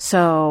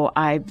 So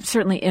I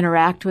certainly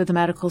interact with the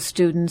medical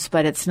students,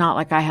 but it's not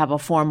like I have a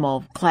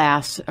formal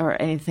class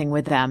or anything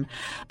with them.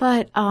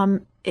 But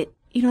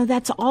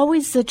that's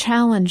always the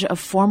challenge of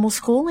formal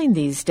schooling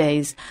these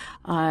days.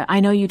 I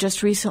know you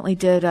just recently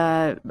did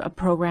a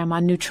program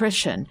on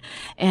nutrition,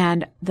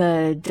 and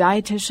the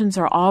dietitians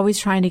are always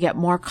trying to get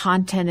more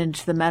content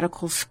into the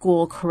medical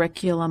school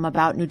curriculum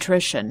about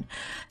nutrition.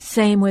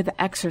 Same with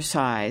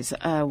exercise.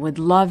 Would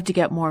love to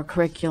get more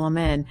curriculum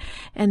in.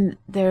 And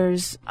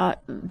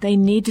they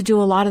need to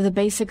do a lot of the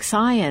basic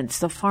science,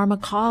 the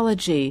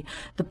pharmacology,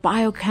 the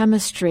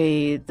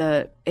biochemistry,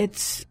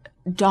 it's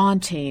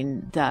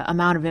daunting, the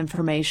amount of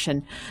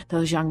information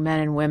those young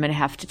men and women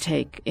have to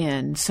take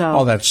in. So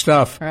all that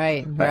stuff.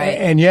 Right.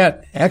 And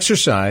yet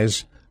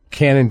exercise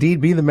can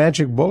indeed be the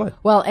magic bullet.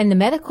 Well, and the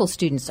medical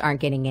students aren't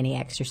getting any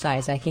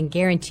exercise. I can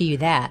guarantee you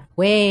that.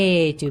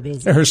 Way too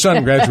busy. Her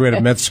son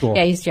graduated med school.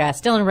 Yeah, he's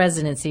still in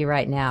residency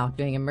right now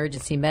doing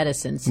emergency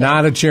medicine. So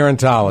not a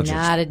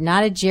gerontologist.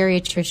 Not a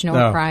geriatrician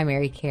or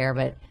primary care,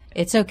 but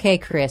it's okay,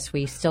 Chris.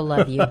 We still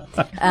love you.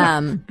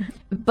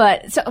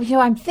 But so,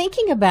 I'm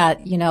thinking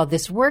about,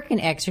 this work and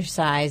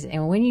exercise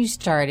and when you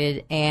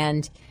started,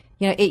 and,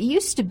 it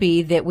used to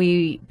be that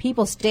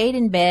people stayed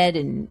in bed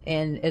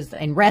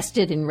and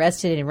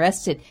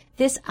rested.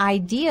 This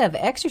idea of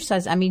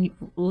exercise, I mean,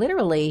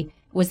 literally,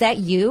 was that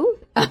you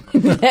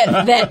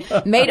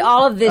that made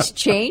all of this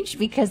change?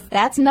 Because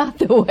that's not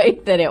the way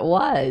that it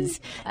was.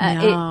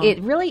 No. It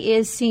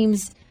really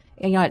seems,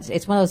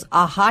 it's one of those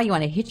aha, you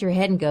want to hit your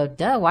head and go,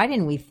 duh, why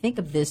didn't we think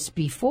of this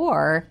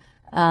before?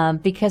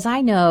 Because I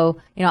know,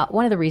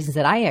 one of the reasons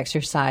that I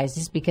exercise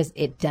is because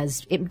it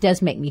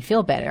does make me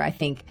feel better. I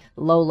think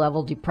low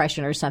level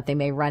depression or something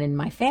may run in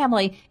my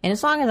family. And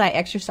as long as I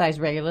exercise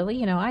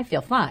regularly, I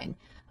feel fine.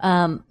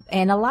 And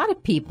a lot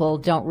of people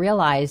don't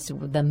realize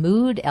the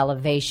mood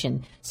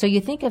elevation. So you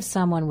think of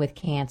someone with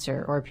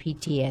cancer or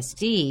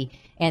PTSD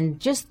and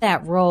just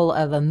that role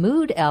of a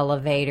mood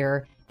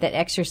elevator that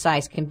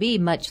exercise can be,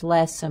 much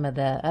less some of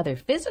the other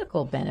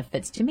physical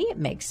benefits. To me, it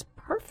makes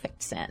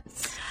perfect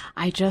sense.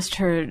 I just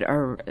heard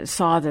or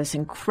saw this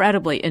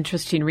incredibly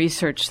interesting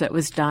research that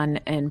was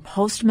done in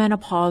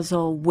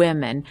postmenopausal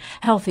women,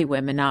 healthy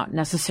women, not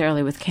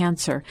necessarily with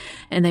cancer.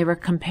 And they were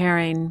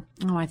comparing,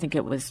 I think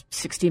it was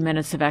 60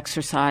 minutes of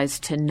exercise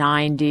to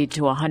 90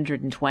 to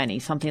 120,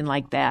 something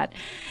like that.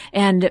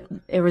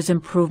 And there was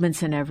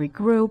improvements in every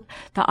group.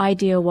 The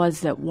idea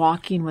was that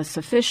walking was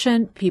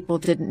sufficient. People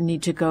didn't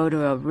need to go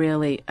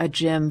to a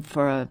gym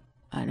for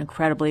an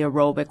incredibly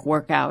aerobic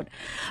workout.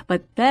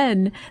 But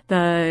then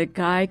the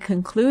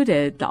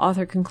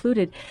author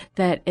concluded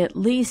that at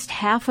least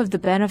half of the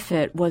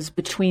benefit was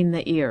between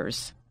the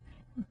ears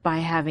by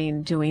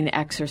doing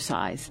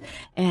exercise.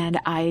 And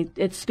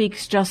it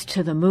speaks just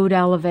to the mood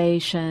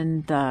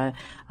elevation, the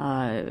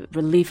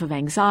relief of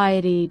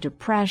anxiety,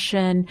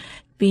 depression,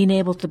 being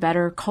able to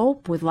better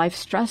cope with life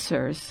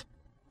stressors.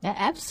 Yeah,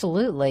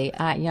 absolutely.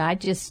 I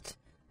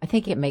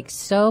think it makes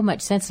so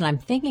much sense. And I'm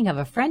thinking of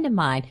a friend of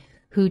mine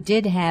who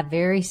did have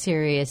very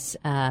serious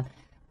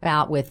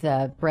bout with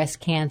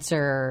breast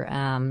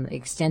cancer,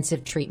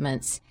 extensive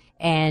treatments,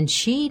 and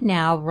she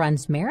now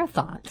runs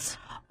marathons.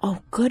 Oh,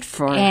 good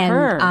for her.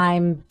 And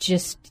I'm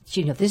just,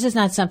 this is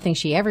not something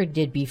she ever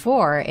did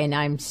before, and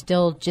I'm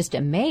still just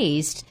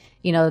amazed,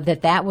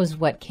 that was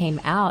what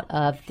came out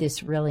of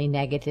this really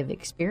negative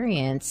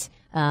experience,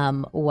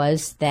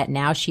 was that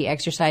now she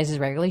exercises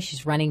regularly.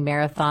 She's running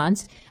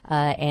marathons,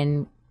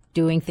 and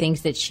doing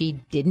things that she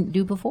didn't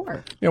do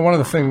before. One of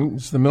the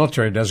things the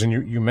military does, and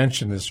you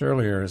mentioned this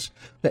earlier, is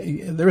that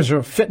there is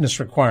a fitness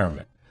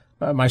requirement.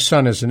 My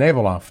son is a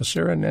naval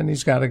officer, and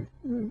he's got to,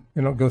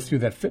 go through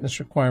that fitness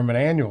requirement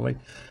annually.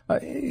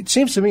 It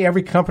seems to me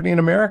every company in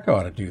America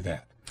ought to do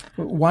that.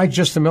 Why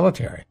just the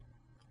military?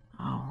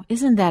 Oh,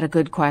 isn't that a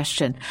good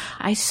question?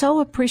 I so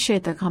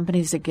appreciate the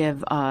companies that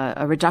give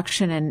a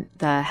reduction in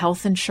the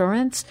health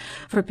insurance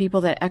for people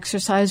that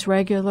exercise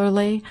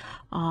regularly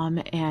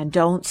and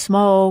don't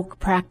smoke,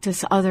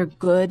 practice other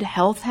good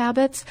health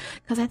habits,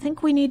 because I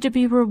think we need to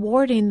be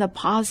rewarding the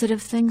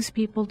positive things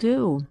people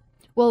do.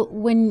 Well,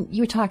 when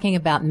you were talking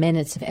about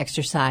minutes of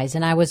exercise,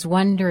 and I was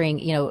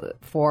wondering,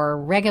 for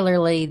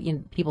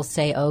regularly, people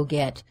say,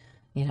 get,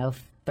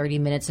 30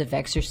 minutes of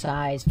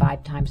exercise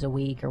 5 times a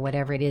week or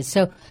whatever it is.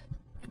 So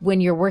when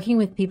you're working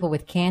with people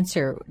with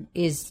cancer,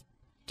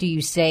 do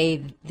you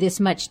say this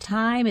much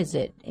time? Is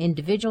it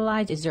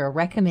individualized? Is there a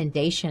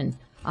recommendation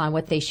on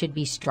what they should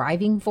be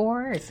striving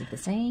for? Is it the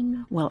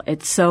same? Well,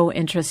 it's so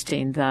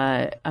interesting.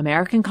 The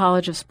American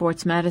College of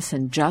Sports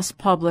Medicine just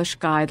published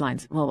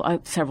guidelines,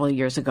 several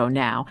years ago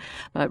now,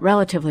 but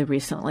relatively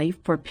recently,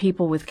 for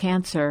people with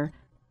cancer.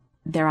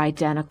 They're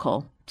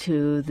identical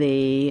to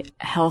the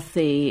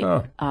healthy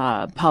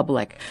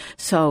public.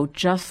 So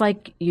just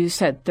like you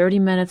said, 30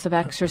 minutes of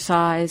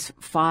exercise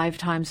 5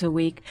 times a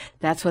week,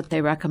 that's what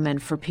they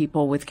recommend for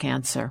people with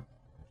cancer.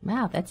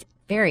 Wow, that's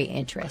very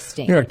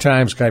interesting. New York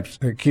Times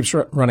keeps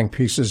running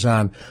pieces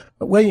on,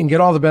 you can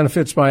get all the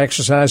benefits by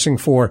exercising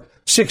for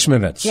 6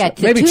 minutes,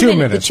 maybe 2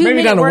 minutes,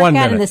 maybe down to 1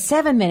 minute. And the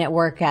 7-minute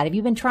workout. Have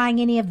you been trying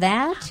any of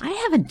that? I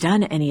haven't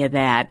done any of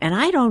that, and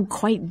I don't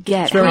quite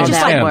get how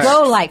that works.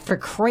 Go for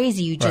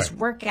crazy. You just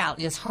work out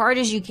as hard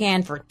as you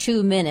can for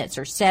 2 minutes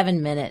or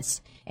 7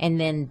 minutes, and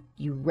then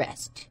you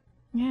rest.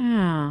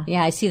 Yeah.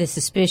 Yeah, I see the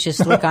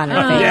suspicious look on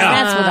her face.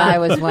 That's what I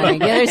was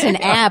wondering. Yeah, there's an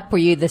app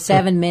where the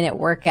 7-minute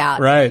workout.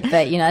 Right.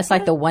 But, it's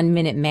like the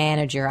 1-minute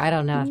manager. I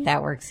don't know if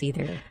that works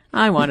either.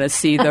 I want to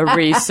see the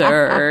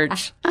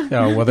research.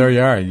 Well, there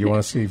you are. You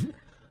want to see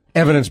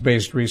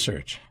evidence-based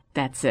research.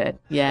 That's it.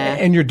 Yeah.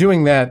 And you're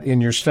doing that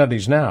in your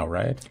studies now,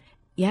 right?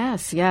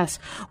 Yes.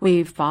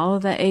 We follow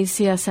the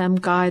ACSM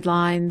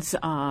guidelines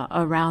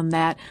around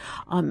that.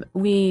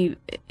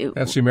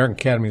 That's the American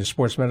Academy of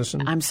Sports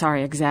Medicine? I'm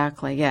sorry,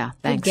 exactly. Yeah,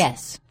 thanks. Good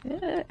guess.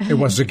 It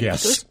was a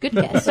guess. Good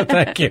guess.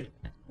 Thank you.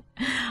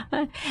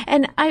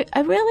 And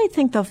I really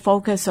think the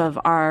focus of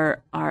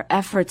our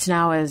efforts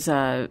now as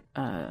a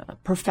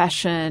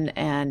profession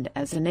and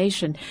as a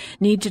nation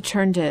need to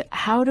turn to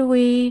how do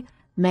we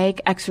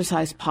make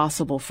exercise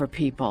possible for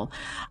people.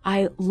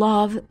 I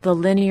love the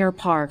linear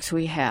parks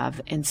we have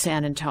in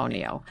San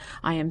Antonio.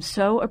 I am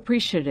so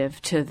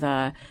appreciative to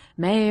the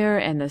mayor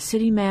and the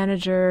city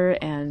manager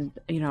and,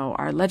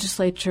 our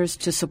legislatures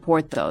to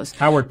support those.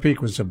 Howard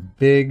Peak was a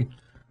big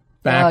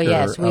backer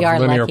of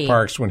linear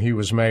parks when he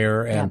was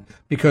mayor, and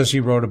because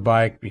he rode a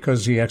bike,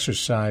 because he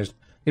exercised,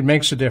 it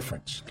makes a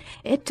difference.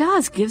 It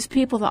does. Gives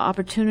people the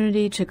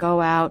opportunity to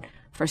go out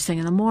first thing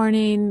in the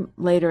morning,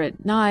 later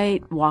at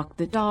night, walk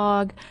the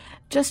dog.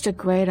 Just a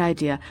great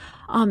idea.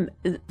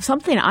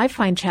 Something I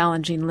find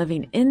challenging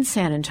living in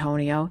San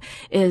Antonio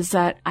is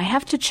that I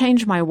have to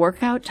change my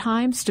workout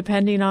times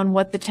depending on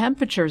what the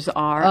temperatures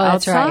are outside.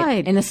 That's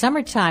right. In the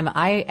summertime,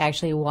 I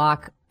actually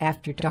walk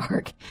after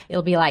dark.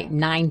 It'll be like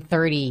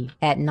 9:30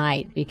 at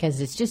night because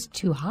it's just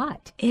too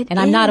hot.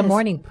 I'm not a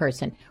morning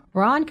person.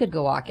 Ron could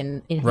go walk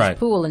in his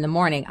pool in the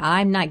morning.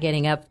 I'm not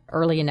getting up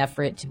early enough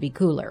for it to be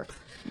cooler.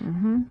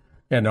 Mm-hmm.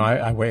 Yeah, no,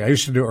 I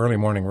used to do early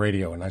morning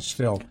radio, and I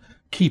still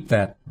keep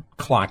that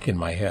clock in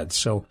my head.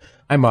 So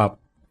I'm up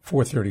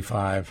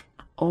 4:35.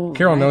 Oh,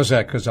 Carol right. knows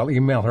that because I'll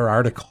email her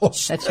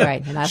articles. That's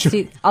right. And I'll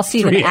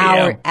see 3 them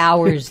a.m.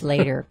 hours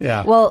later.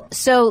 Yeah. Well,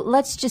 so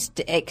let's just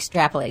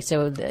extrapolate.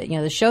 So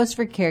the show's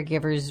for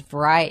caregivers,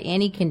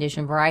 any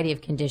condition, variety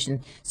of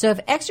conditions. So if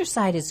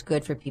exercise is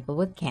good for people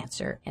with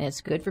cancer and it's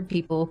good for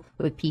people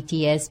with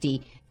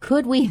PTSD,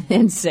 could we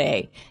then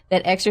say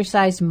that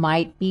exercise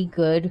might be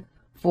good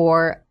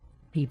for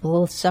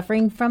people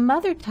suffering from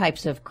other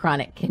types of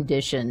chronic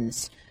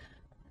conditions?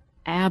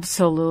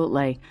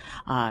 Absolutely.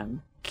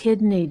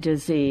 Kidney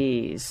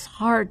disease,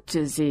 heart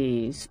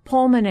disease,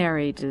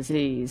 pulmonary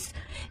disease,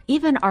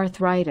 even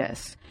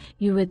arthritis.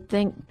 You would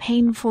think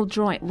painful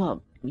joint.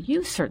 Well,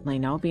 you certainly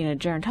know, being a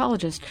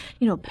gerontologist,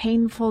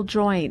 painful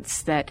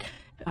joints that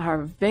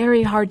are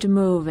very hard to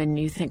move, and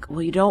you think,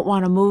 well, you don't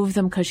want to move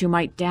them because you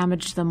might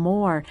damage them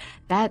more.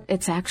 That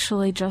it's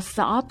actually just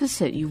the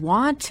opposite. You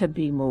want to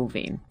be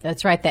moving.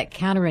 That's right. That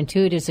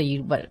counterintuitive.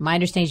 So but my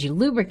understanding is you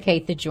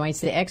lubricate the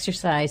joints. The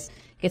exercise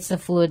gets the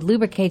fluid,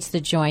 lubricates the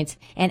joints,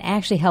 and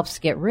actually helps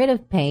get rid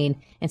of pain.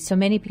 And so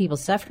many people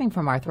suffering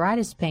from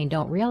arthritis pain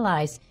don't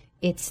realize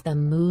it's the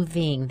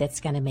moving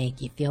that's going to make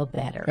you feel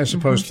better. As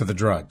opposed to the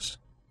drugs.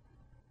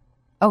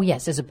 Oh,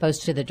 yes, as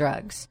opposed to the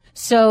drugs.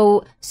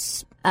 So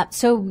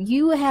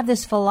you have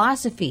this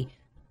philosophy.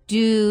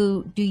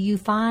 Do you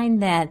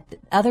find that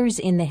others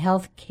in the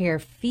healthcare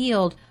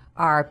field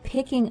are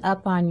picking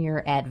up on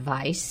your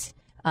advice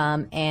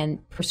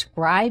and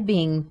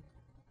prescribing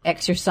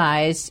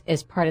exercise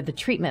as part of the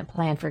treatment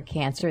plan for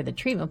cancer, the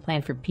treatment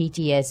plan for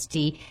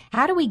PTSD?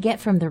 How do we get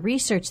from the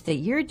research that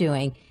you're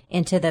doing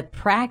into the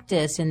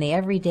practice in the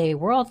everyday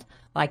world?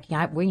 Like,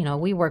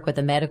 we work with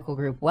a medical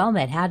group,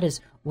 WellMed. How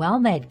does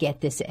WellMed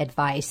get this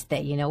advice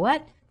that,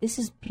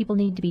 people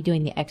need to be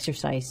doing the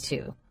exercise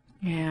too?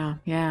 Yeah.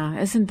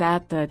 Isn't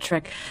that the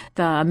trick?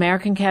 The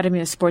American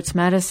Academy of Sports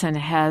Medicine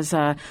has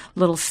a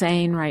little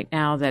saying right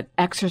now that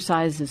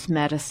exercise is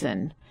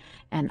medicine.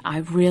 And I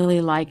really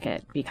like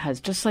it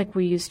because just like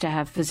we used to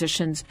have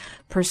physicians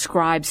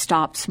prescribe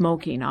stop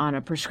smoking on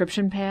a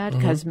prescription pad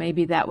because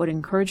maybe that would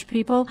encourage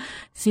people,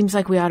 seems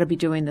like we ought to be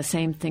doing the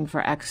same thing for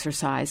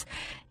exercise.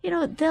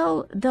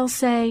 They'll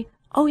say,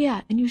 oh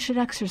yeah, and you should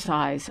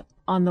exercise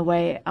on the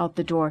way out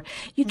the door.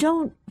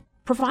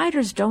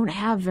 Providers don't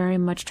have very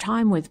much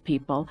time with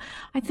people.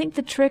 I think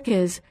the trick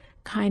is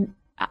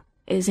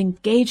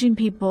engaging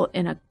people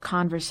in a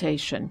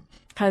conversation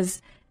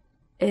because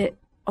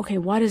okay,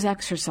 what is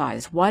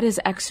exercise? What is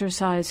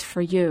exercise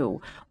for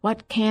you?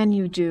 What can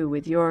you do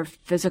with your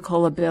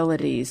physical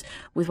abilities,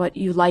 with what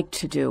you like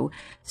to do?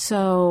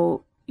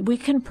 So we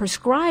can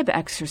prescribe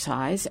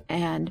exercise,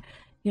 and,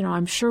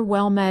 I'm sure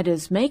WellMed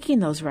is making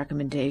those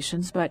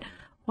recommendations, but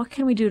what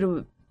can we do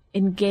to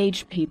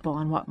engage people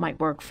on what might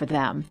work for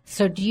them?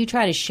 So do you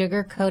try to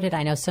sugarcoat it?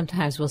 I know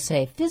sometimes we'll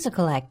say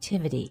physical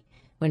activity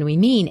when we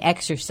mean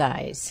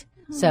exercise.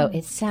 So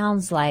it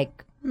sounds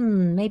like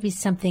maybe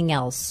something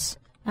else.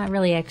 Not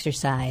really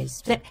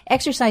exercise.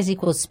 Exercise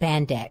equals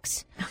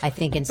spandex, I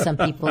think, in some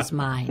people's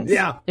minds.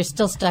 Yeah. They're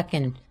still stuck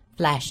in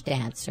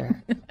Flashdance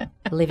or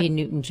Olivia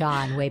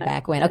Newton-John way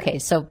back when. Okay,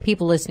 so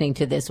people listening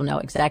to this will know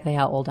exactly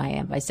how old I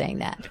am by saying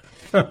that.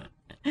 Oh,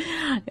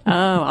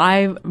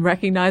 I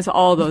recognize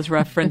all those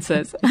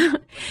references.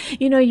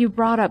 You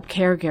brought up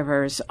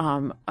caregivers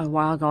a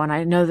while ago, and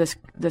I know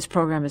this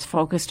program is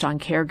focused on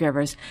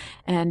caregivers.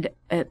 And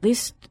at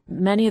least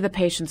many of the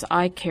patients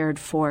I cared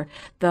for,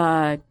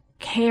 the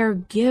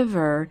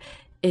caregiver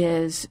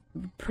is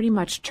pretty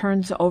much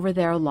turns over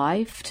their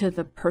life to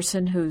the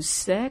person who's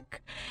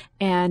sick,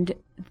 and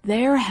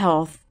their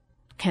health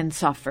can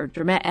suffer,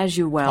 as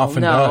you well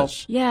Often know.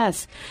 does.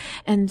 Yes.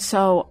 And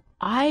so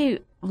I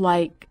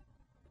like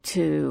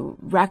to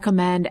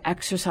recommend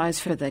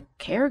exercise for the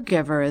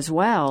caregiver as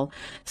well.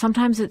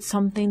 Sometimes it's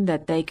something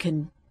that they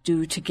can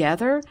do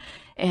together,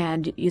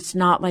 and it's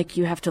not like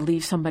you have to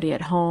leave somebody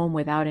at home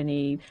without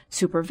any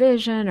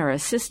supervision or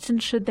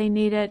assistance should they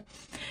need it.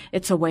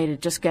 It's a way to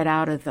just get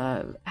out of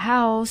the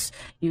house.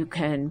 You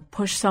can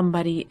push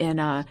somebody in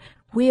a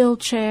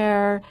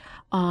wheelchair.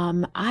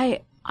 I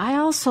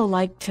also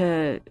like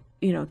to,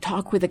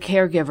 talk with a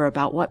caregiver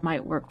about what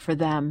might work for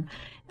them,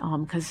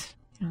 because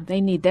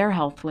they need their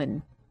health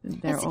when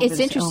they're over It's this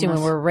interesting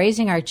illness. when we're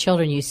raising our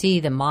children. You see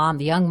the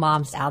young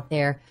moms out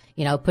there,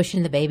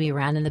 pushing the baby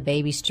around in the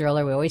baby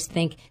stroller. We always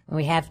think when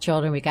we have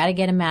children, we got to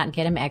get them out and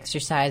get them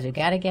exercise. We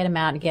got to get them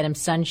out and get them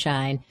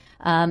sunshine.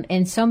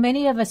 And so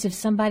many of us, if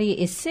somebody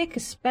is sick,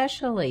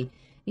 especially,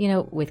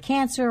 with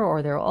cancer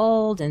or they're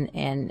old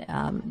and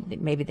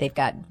maybe they've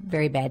got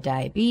very bad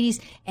diabetes,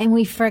 and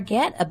we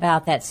forget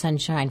about that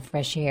sunshine,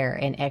 fresh air,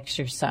 and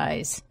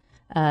exercise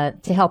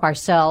to help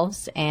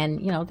ourselves. And,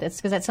 that's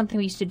because that's something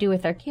we used to do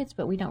with our kids,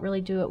 but we don't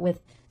really do it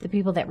with the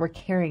people that we're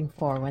caring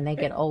for when they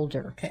get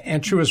older.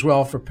 And true as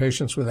well for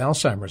patients with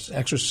Alzheimer's.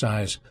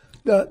 Exercise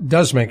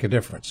does make a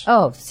difference.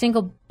 Oh,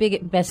 single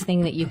best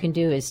thing that you can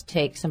do is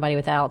take somebody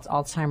with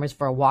Alzheimer's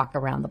for a walk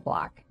around the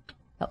block.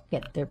 Help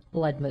get their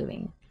blood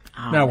moving.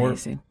 Oh, Now,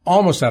 amazing. we're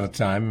almost out of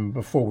time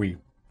before we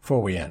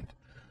end.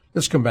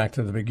 Let's come back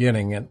to the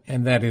beginning,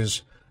 and that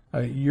is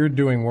you're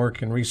doing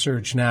work and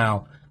research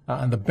now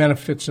on the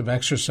benefits of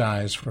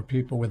exercise for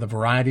people with a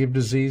variety of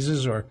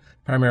diseases or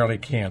primarily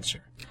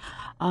cancer?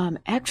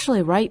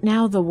 Actually, right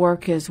now the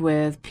work is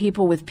with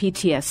people with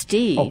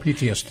PTSD. Oh,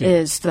 PTSD.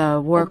 Is the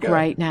work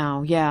right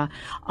now, yeah.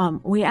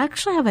 We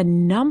actually have a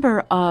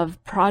number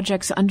of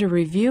projects under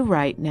review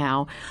right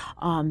now.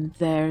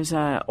 There's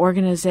a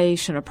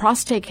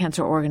prostate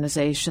cancer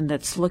organization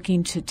that's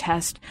looking to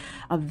test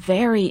a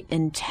very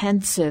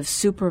intensive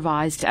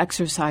supervised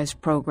exercise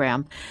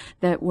program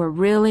that we're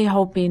really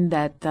hoping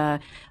that the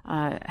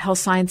Health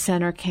Science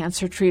Center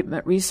Cancer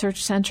Treatment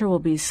Research Center will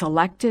be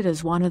selected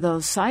as one of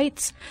those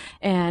sites.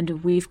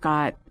 And we've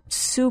got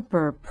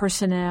super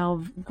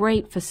personnel,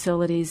 great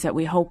facilities that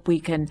we hope we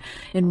can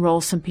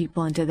enroll some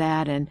people into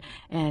that and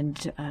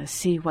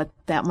see what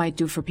that might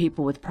do for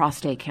people with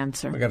prostate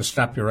cancer. I got to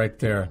stop you right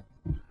there.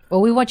 Well,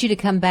 we want you to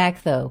come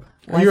back, though.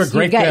 You're a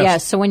great guest. Yeah,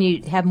 so when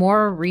you have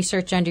more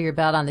research under your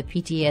belt on the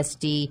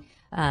PTSD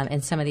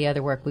and some of the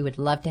other work, we would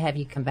love to have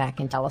you come back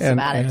and tell us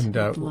about it.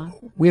 And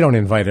we don't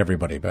invite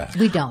everybody back.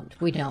 We don't.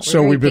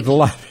 So we'd be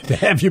delighted to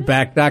have you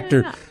back.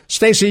 Dr.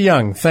 Stacy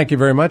Young, thank you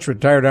very much.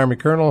 Retired Army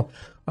Colonel,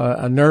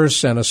 a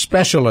nurse, and a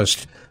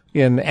specialist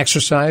in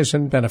exercise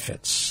and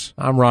benefits.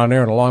 I'm Ron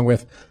Aaron, along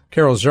with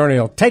Carol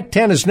Zernial. Take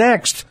 10 is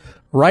next,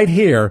 right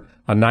here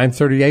on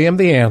 9:30 a.m.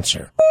 The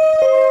Answer.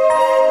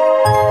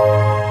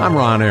 I'm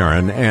Ron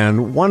Aaron,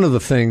 and one of the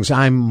things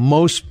I'm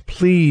most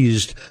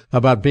pleased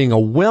about being a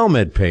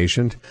WellMed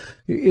patient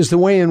is the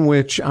way in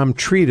which I'm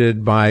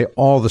treated by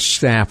all the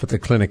staff at the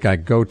clinic I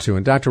go to.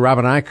 And Dr.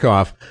 Robin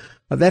Eichhoff,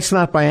 that's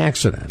not by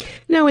accident.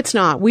 No, it's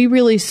not. We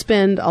really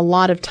spend a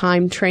lot of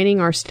time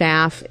training our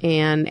staff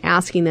and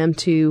asking them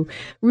to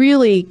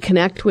really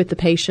connect with the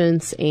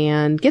patients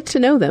and get to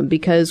know them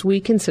because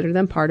we consider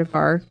them part of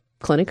our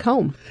clinic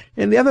home.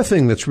 And the other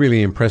thing that's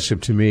really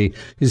impressive to me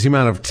is the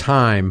amount of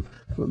time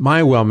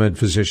my WellMed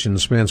physician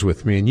spends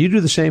with me, and you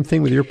do the same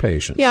thing with your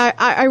patients. Yeah,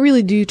 I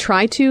really do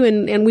try to,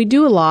 and we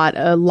do a lot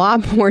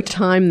more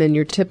time than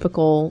your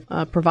typical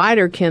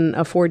provider can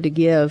afford to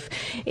give.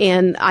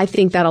 And I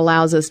think that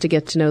allows us to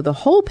get to know the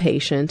whole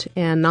patient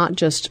and not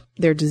just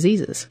their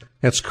diseases.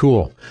 That's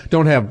cool.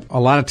 Don't have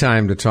a lot of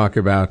time to talk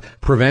about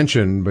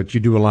prevention, but you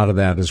do a lot of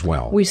that as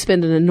well. We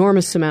spend an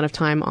enormous amount of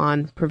time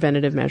on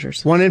preventative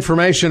measures. Want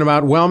information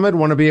about WellMed?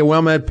 Want to be a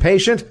WellMed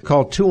patient?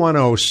 Call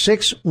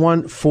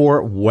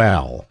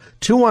 210-614-WELL.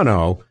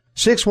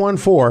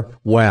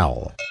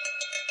 210-614-WELL.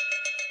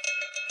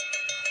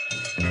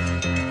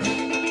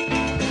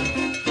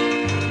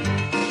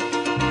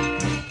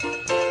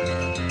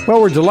 Well,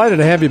 we're delighted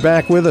to have you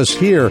back with us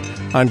here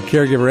on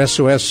Caregiver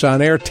SOS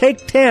On Air.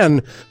 Take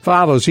 10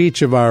 follows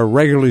each of our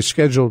regularly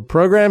scheduled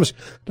programs.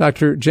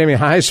 Dr. Jamie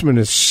Heisman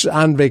is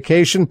on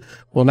vacation,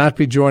 will not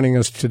be joining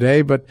us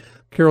today, but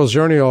Carol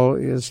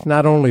Zernial is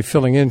not only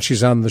filling in,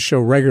 she's on the show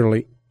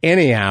regularly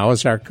anyhow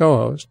as our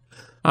co-host.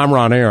 I'm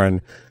Ron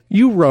Aaron.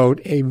 You wrote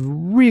a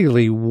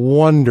really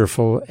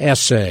wonderful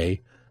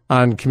essay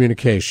on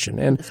communication.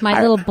 And it's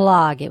my little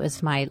blog. It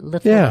was my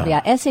little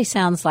essay.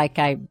 Sounds like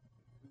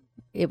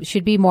it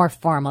should be more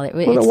formal. It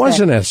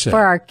was an essay. For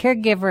our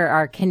caregiver,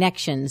 our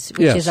connections,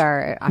 which is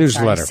our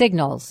newsletter.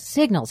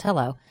 Signals,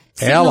 hello.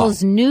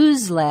 Signals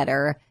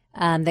newsletter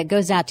that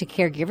goes out to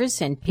caregivers,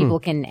 and people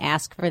can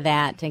ask for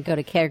that and go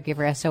to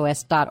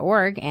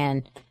caregiversos.org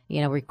and,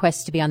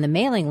 request to be on the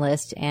mailing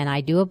list. And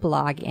I do a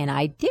blog, and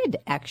I did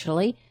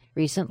actually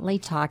recently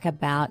talk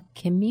about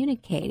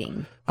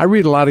communicating. I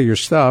read a lot of your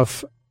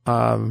stuff.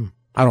 I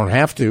don't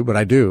have to, but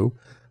I do.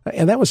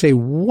 And that was a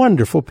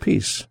wonderful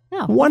piece.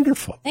 Oh,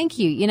 wonderful. Thank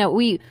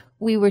you.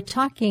 We were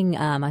talking,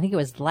 I think it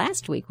was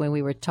last week when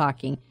we were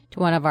talking to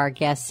one of our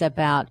guests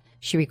about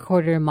she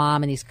recorded her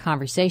mom and these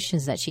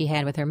conversations that she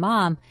had with her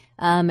mom.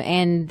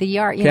 And the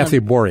yard, Kathy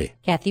Borey.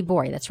 Kathy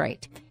Borey, that's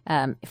right.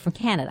 From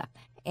Canada.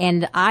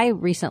 And I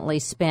recently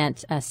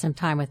spent some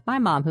time with my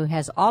mom who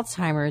has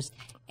Alzheimer's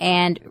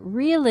and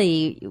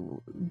really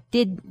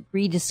did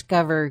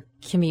rediscover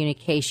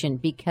communication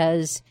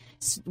because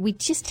we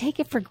just take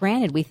it for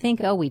granted. We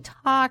think, we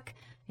talk,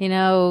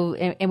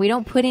 and we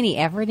don't put any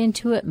effort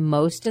into it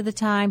most of the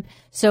time.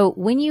 So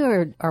when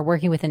you are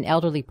working with an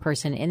elderly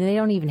person, and they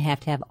don't even have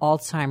to have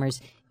Alzheimer's,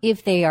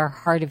 if they are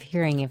hard of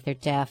hearing, if they're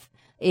deaf,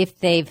 if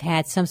they've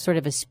had some sort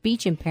of a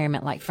speech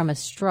impairment like from a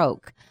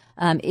stroke,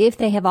 if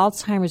they have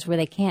Alzheimer's where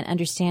they can't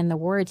understand the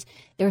words,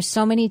 there are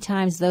so many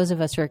times those of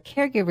us who are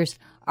caregivers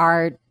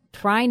are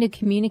trying to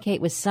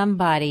communicate with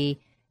somebody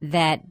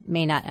that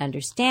may not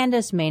understand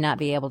us, may not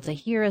be able to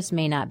hear us,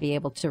 may not be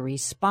able to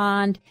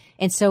respond.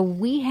 And so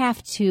we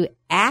have to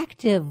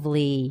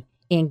actively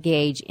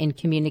engage in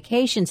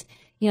communications.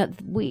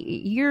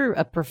 You're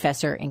a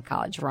professor in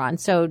college, Ron,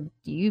 so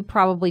you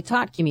probably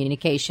taught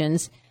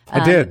communications.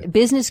 I did.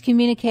 Business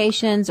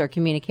communications or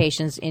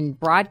communications in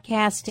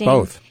broadcasting.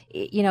 Both.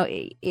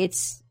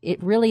 It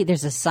really,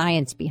 there's a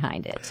science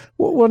behind it.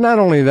 Well, not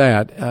only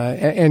that,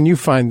 and you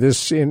find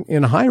this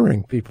in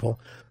hiring people,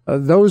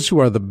 those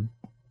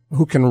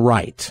who can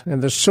write,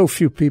 and there's so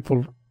few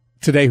people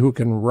today who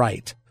can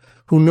write,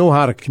 who know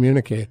how to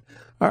communicate,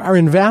 are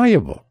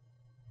invaluable.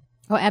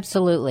 Oh,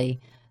 absolutely.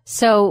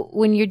 So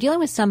when you're dealing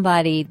with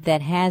somebody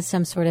that has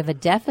some sort of a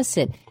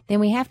deficit, then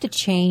we have to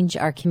change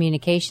our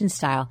communication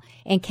style.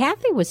 And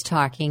Kathy was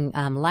talking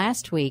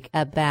last week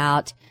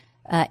about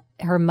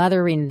her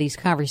mother in these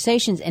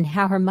conversations and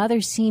how her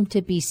mother seemed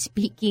to be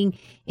speaking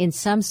in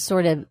some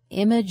sort of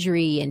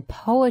imagery and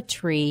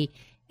poetry,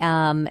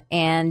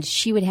 and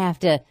she would have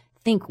to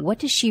think, what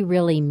does she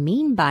really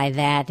mean by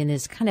that, in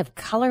this kind of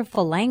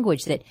colorful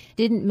language that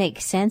didn't make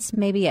sense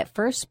maybe at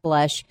first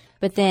blush,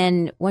 but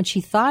then when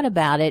she thought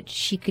about it,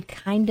 she could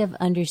kind of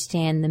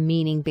understand the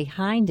meaning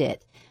behind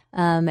it.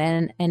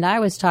 And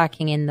I was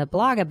talking in the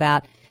blog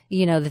about,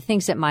 the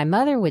things that my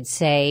mother would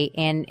say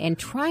and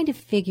trying to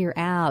figure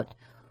out,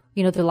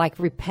 they're like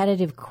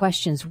repetitive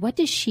questions. What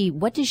does she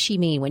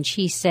mean when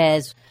she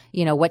says,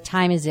 what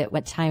time is it?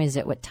 What time is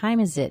it? What time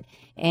is it?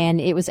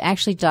 And it was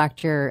actually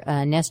Dr.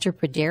 Nestor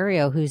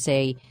Pradario, who's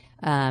a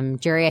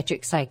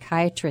geriatric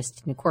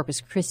psychiatrist in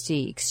Corpus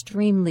Christi,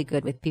 extremely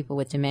good with people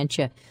with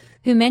dementia,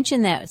 who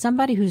mentioned that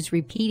somebody who's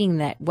repeating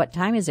that "what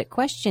time is it"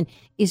 question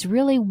is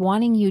really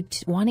wanting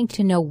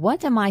to know,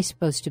 what am I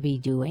supposed to be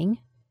doing?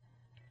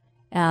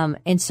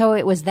 And so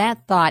it was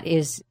that thought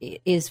is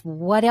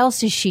what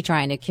else is she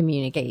trying to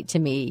communicate to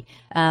me?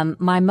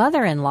 My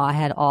mother-in-law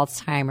had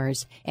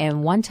Alzheimer's,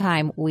 and one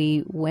time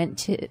we went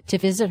to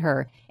visit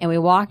her, and we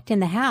walked in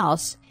the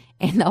house,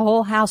 and the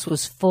whole house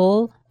was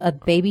full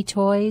of baby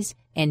toys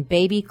and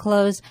baby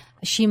clothes.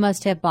 She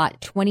must have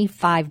bought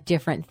 25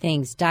 different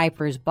things,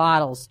 diapers,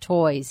 bottles,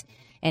 toys,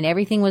 and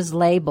everything was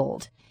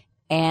labeled.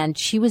 And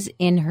she was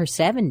in her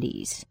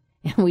 70s.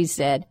 And we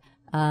said,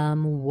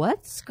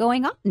 what's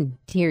going on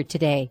here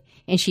today?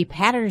 And she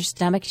patted her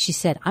stomach. She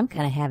said, I'm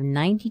going to have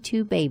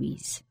 92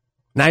 babies.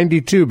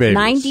 92 babies.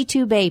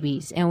 92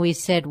 babies. And we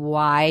said,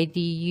 why do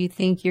you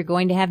think you're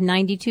going to have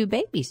 92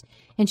 babies?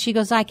 And she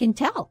goes, I can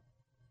tell.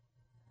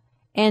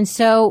 And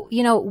so,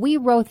 we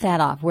wrote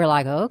that off. We're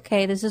like,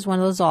 okay, this is one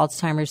of those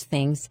Alzheimer's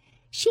things.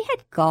 She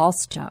had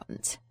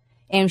gallstones.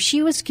 And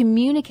she was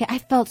communicating. I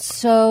felt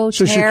so terrible.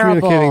 So she's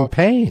communicating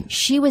pain.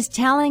 She was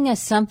telling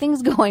us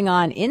something's going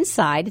on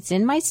inside. It's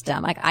in my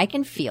stomach. I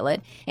can feel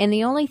it. And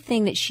the only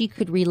thing that she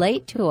could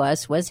relate to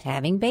us was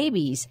having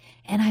babies.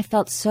 And I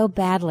felt so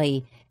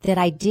badly that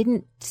I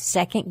didn't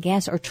second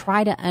guess or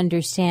try to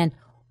understand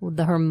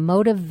her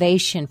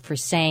motivation for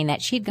saying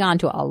that. She'd gone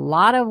to a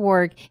lot of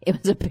work. It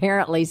was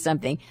apparently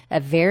a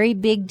very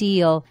big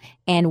deal.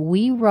 And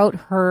we wrote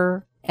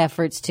her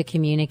efforts to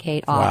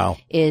communicate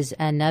off. Is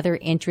another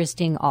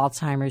interesting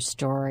Alzheimer's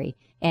story.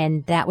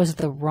 And that was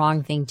the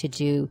wrong thing to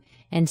do.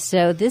 And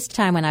so this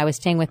time when I was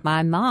staying with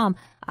my mom,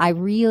 I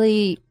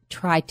really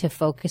tried to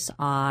focus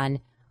on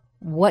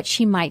what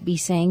she might be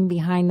saying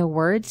behind the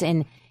words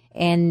and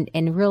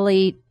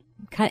really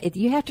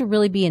you have to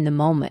really be in the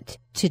moment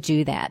to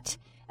do that.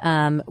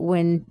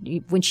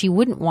 When she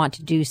wouldn't want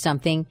to do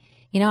something,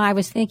 I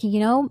was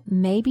thinking,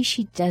 maybe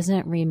she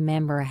doesn't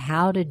remember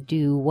how to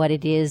do what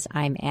it is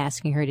I'm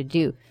asking her to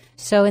do.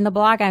 So in the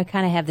blog, I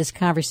kind of have this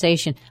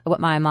conversation of what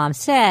my mom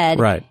said,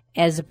 right,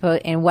 as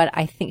opposed and what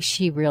I think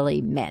she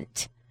really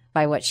meant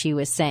by what she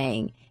was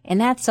saying. And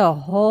that's a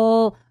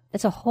whole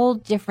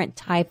different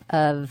type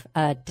of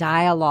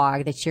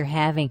dialogue that you're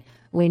having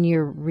when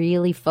you're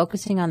really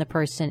focusing on the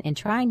person and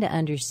trying to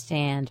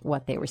understand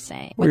what they were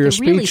saying. Well, you're a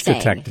speech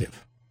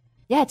detective.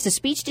 Yeah, it's a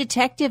speech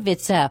detective.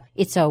 It's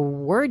a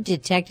word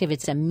detective.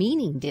 It's a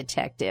meaning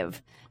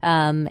detective.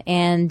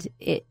 And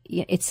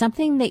it's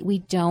something that we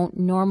don't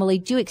normally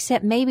do,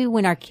 except maybe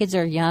when our kids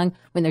are young,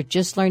 when they're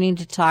just learning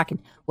to talk. And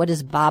what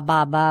does ba,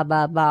 ba, ba,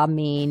 ba, ba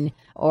mean?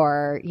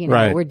 Or,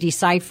 right, we're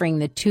deciphering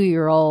the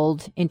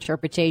 2-year-old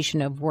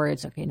interpretation of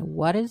words. Okay,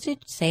 what does it?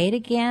 Say it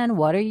again.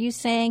 What are you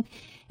saying?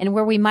 And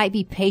where we might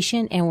be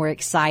patient and we're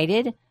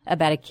excited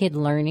about a kid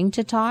learning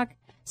to talk,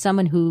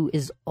 someone who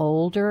is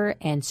older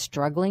and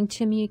struggling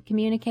to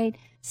communicate,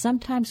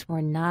 sometimes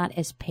we're not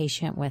as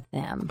patient with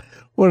them.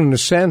 Well, in a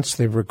sense,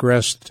 they've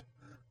regressed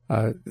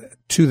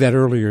to that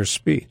earlier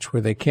speech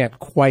where they can't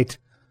quite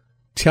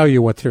tell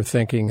you what they're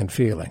thinking and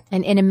feeling.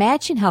 And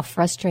imagine how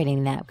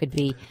frustrating that could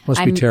be.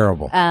 Must be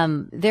terrible.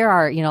 There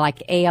are,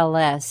 like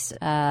ALS,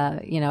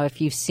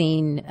 if you've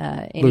seen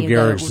any Lou of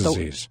Gehrig's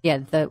disease.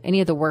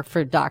 Any of the work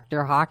for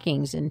Dr.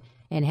 Hawkins and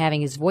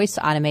having his voice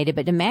automated.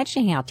 But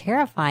imagine how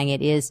terrifying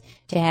it is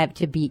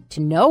to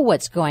know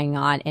what's going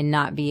on and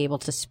not be able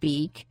to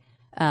speak.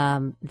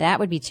 That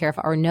would be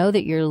terrifying. Or know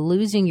that you're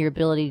losing your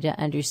ability to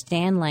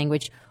understand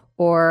language,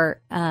 or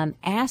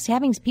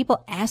having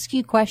people ask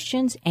you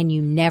questions and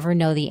you never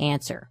know the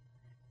answer.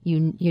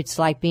 It's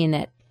like being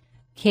that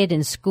kid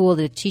in school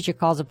that the teacher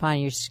calls upon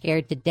and you're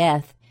scared to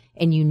death,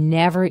 and you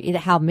never.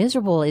 How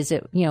miserable is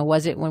it?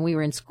 Was it when we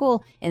were in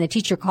school and the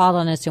teacher called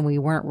on us and we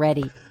weren't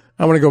ready?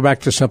 I want to go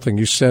back to something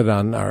you said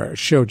on our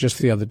show just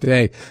the other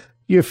day.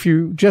 If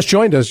you just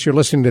joined us, you're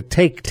listening to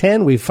Take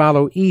 10. We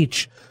follow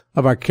each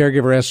of our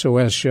Caregiver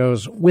SOS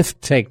shows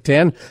with Take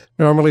 10.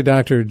 Normally,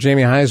 Dr.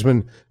 Jamie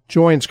Heisman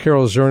joins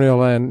Carol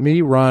Zernial and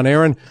me, Ron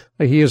Aaron.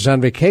 He is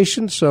on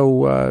vacation, so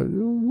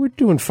we're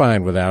doing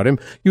fine without him.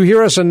 You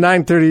hear us at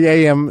 9:30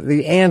 a.m.,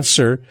 The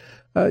Answer.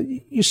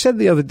 You said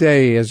the other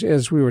day,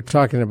 as we were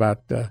talking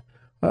about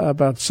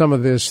some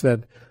of this,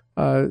 that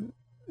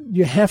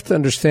you have to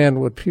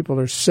understand what people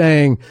are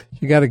saying.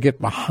 You got to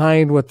get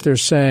behind what they're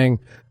saying.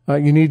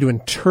 You need to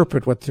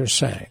interpret what they're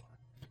saying.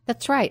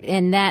 That's right.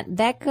 And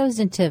that goes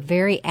into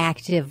very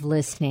active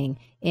listening,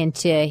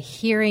 into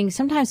hearing.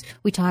 Sometimes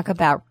we talk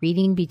about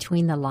reading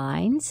between the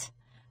lines.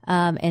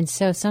 And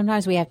so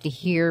sometimes we have to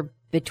hear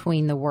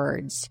between the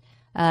words.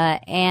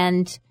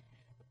 And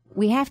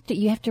you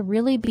have to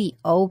really be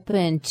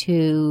open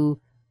to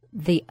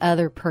the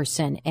other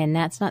person. And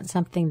that's not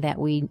something that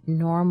we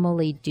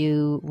normally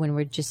do when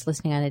we're just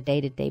listening on a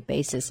day-to-day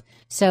basis.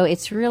 So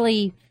it's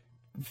really,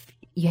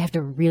 you have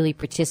to really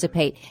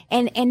participate.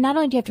 And not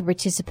only do you have to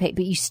participate,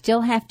 but you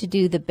still have to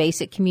do the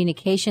basic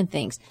communication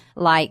things.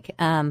 Like,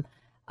 I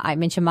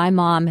mentioned my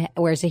mom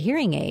wears a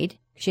hearing aid.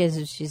 She's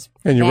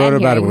and you wrote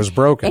about it was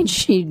broken. And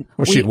she'd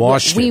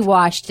washed it. We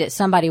washed it.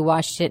 Somebody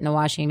washed it in the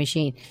washing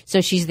machine.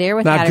 So she's there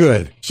without not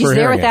good. She's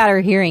there without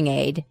her hearing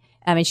aid.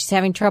 I mean, she's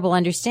having trouble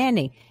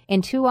understanding.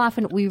 And too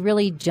often we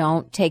really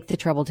don't take the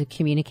trouble to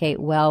communicate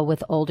well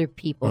with older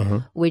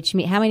people, which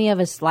how many of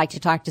us like to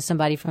talk to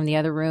somebody from the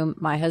other room?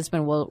 My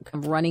husband will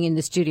come running in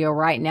the studio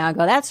right now and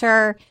go, "That's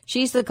her.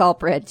 She's the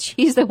culprit.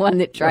 She's the one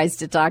that tries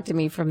to talk to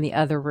me from the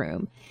other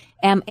room."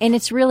 And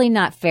it's really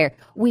not fair.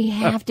 We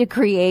have to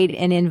create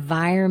an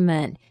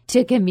environment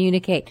to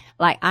communicate.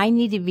 Like, I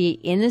need to be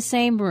in the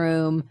same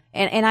room.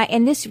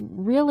 And this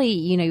really,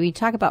 you know, we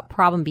talk about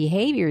problem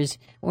behaviors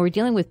when we're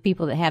dealing with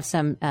people that have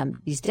some,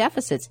 these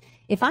deficits.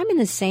 If I'm in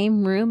the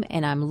same room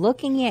and I'm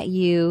looking at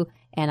you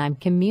and I'm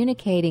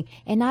communicating,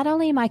 and not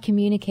only am I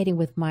communicating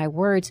with my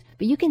words,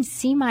 but you can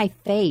see my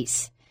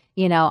face.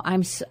 You know,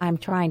 I'm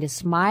trying to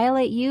smile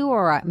at you,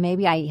 or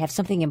maybe I have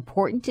something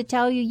important to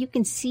tell you. You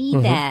can see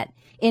that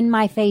in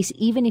my face,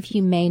 even if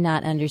you may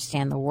not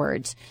understand the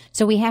words.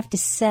 So we have to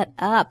set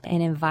up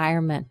an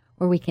environment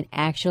where we can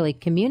actually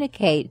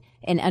communicate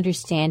and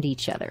understand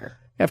each other.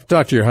 You have to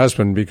talk to your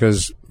husband,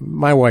 because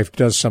my wife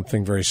does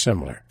something very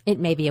similar. It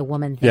may be a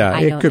woman thing. Yeah,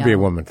 it could be a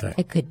woman thing.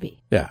 It could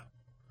be. Yeah.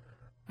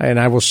 And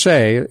I will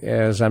say,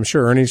 as I'm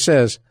sure Ernie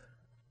says,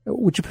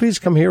 "Would you please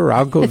come here, or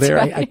I'll go there.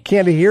 Right. I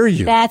can't hear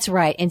you." That's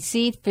right. And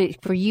see,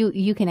 for you,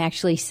 you can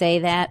actually say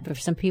that. For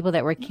some people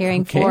that we're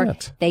caring for,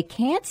 they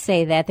can't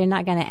say that. They're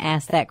not going to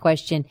ask that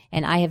question.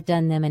 And I have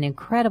done them an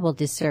incredible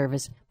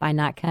disservice by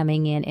not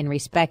coming in and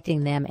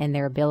respecting them and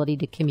their ability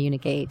to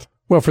communicate.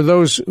 Well, for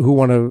those who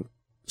want to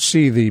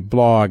see the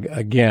blog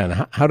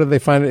again, how do they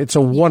find it? It's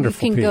a wonderful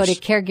piece. You can go to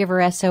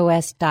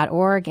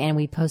caregiversos.org, and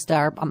we post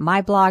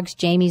my blogs,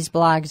 Jamie's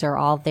blogs are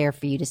all there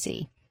for you to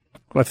see.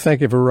 Well,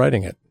 thank you for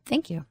writing it.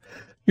 Thank you.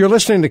 You're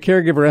listening to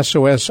Caregiver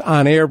SOS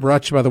On Air,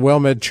 brought to you by the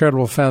WellMed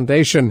Charitable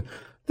Foundation.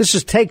 This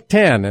is Take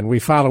 10, and we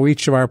follow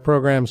each of our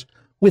programs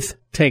with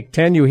Take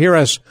 10. You hear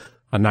us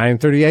on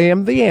 9:30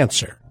 a.m. The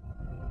Answer.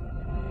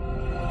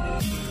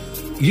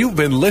 You've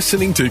been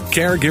listening to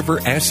Caregiver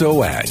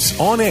SOS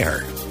On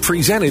Air,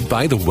 presented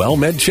by the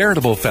WellMed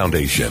Charitable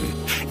Foundation.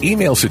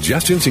 Email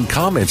suggestions and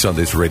comments on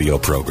this radio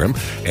program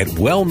at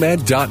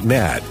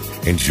wellmed.net.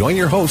 And join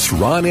your hosts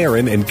Ron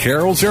Aaron and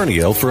Carol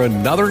Zernial for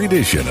another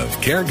edition of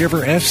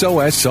Caregiver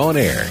SOS On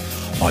Air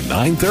on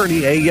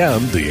 9:30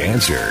 a.m. The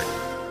Answer.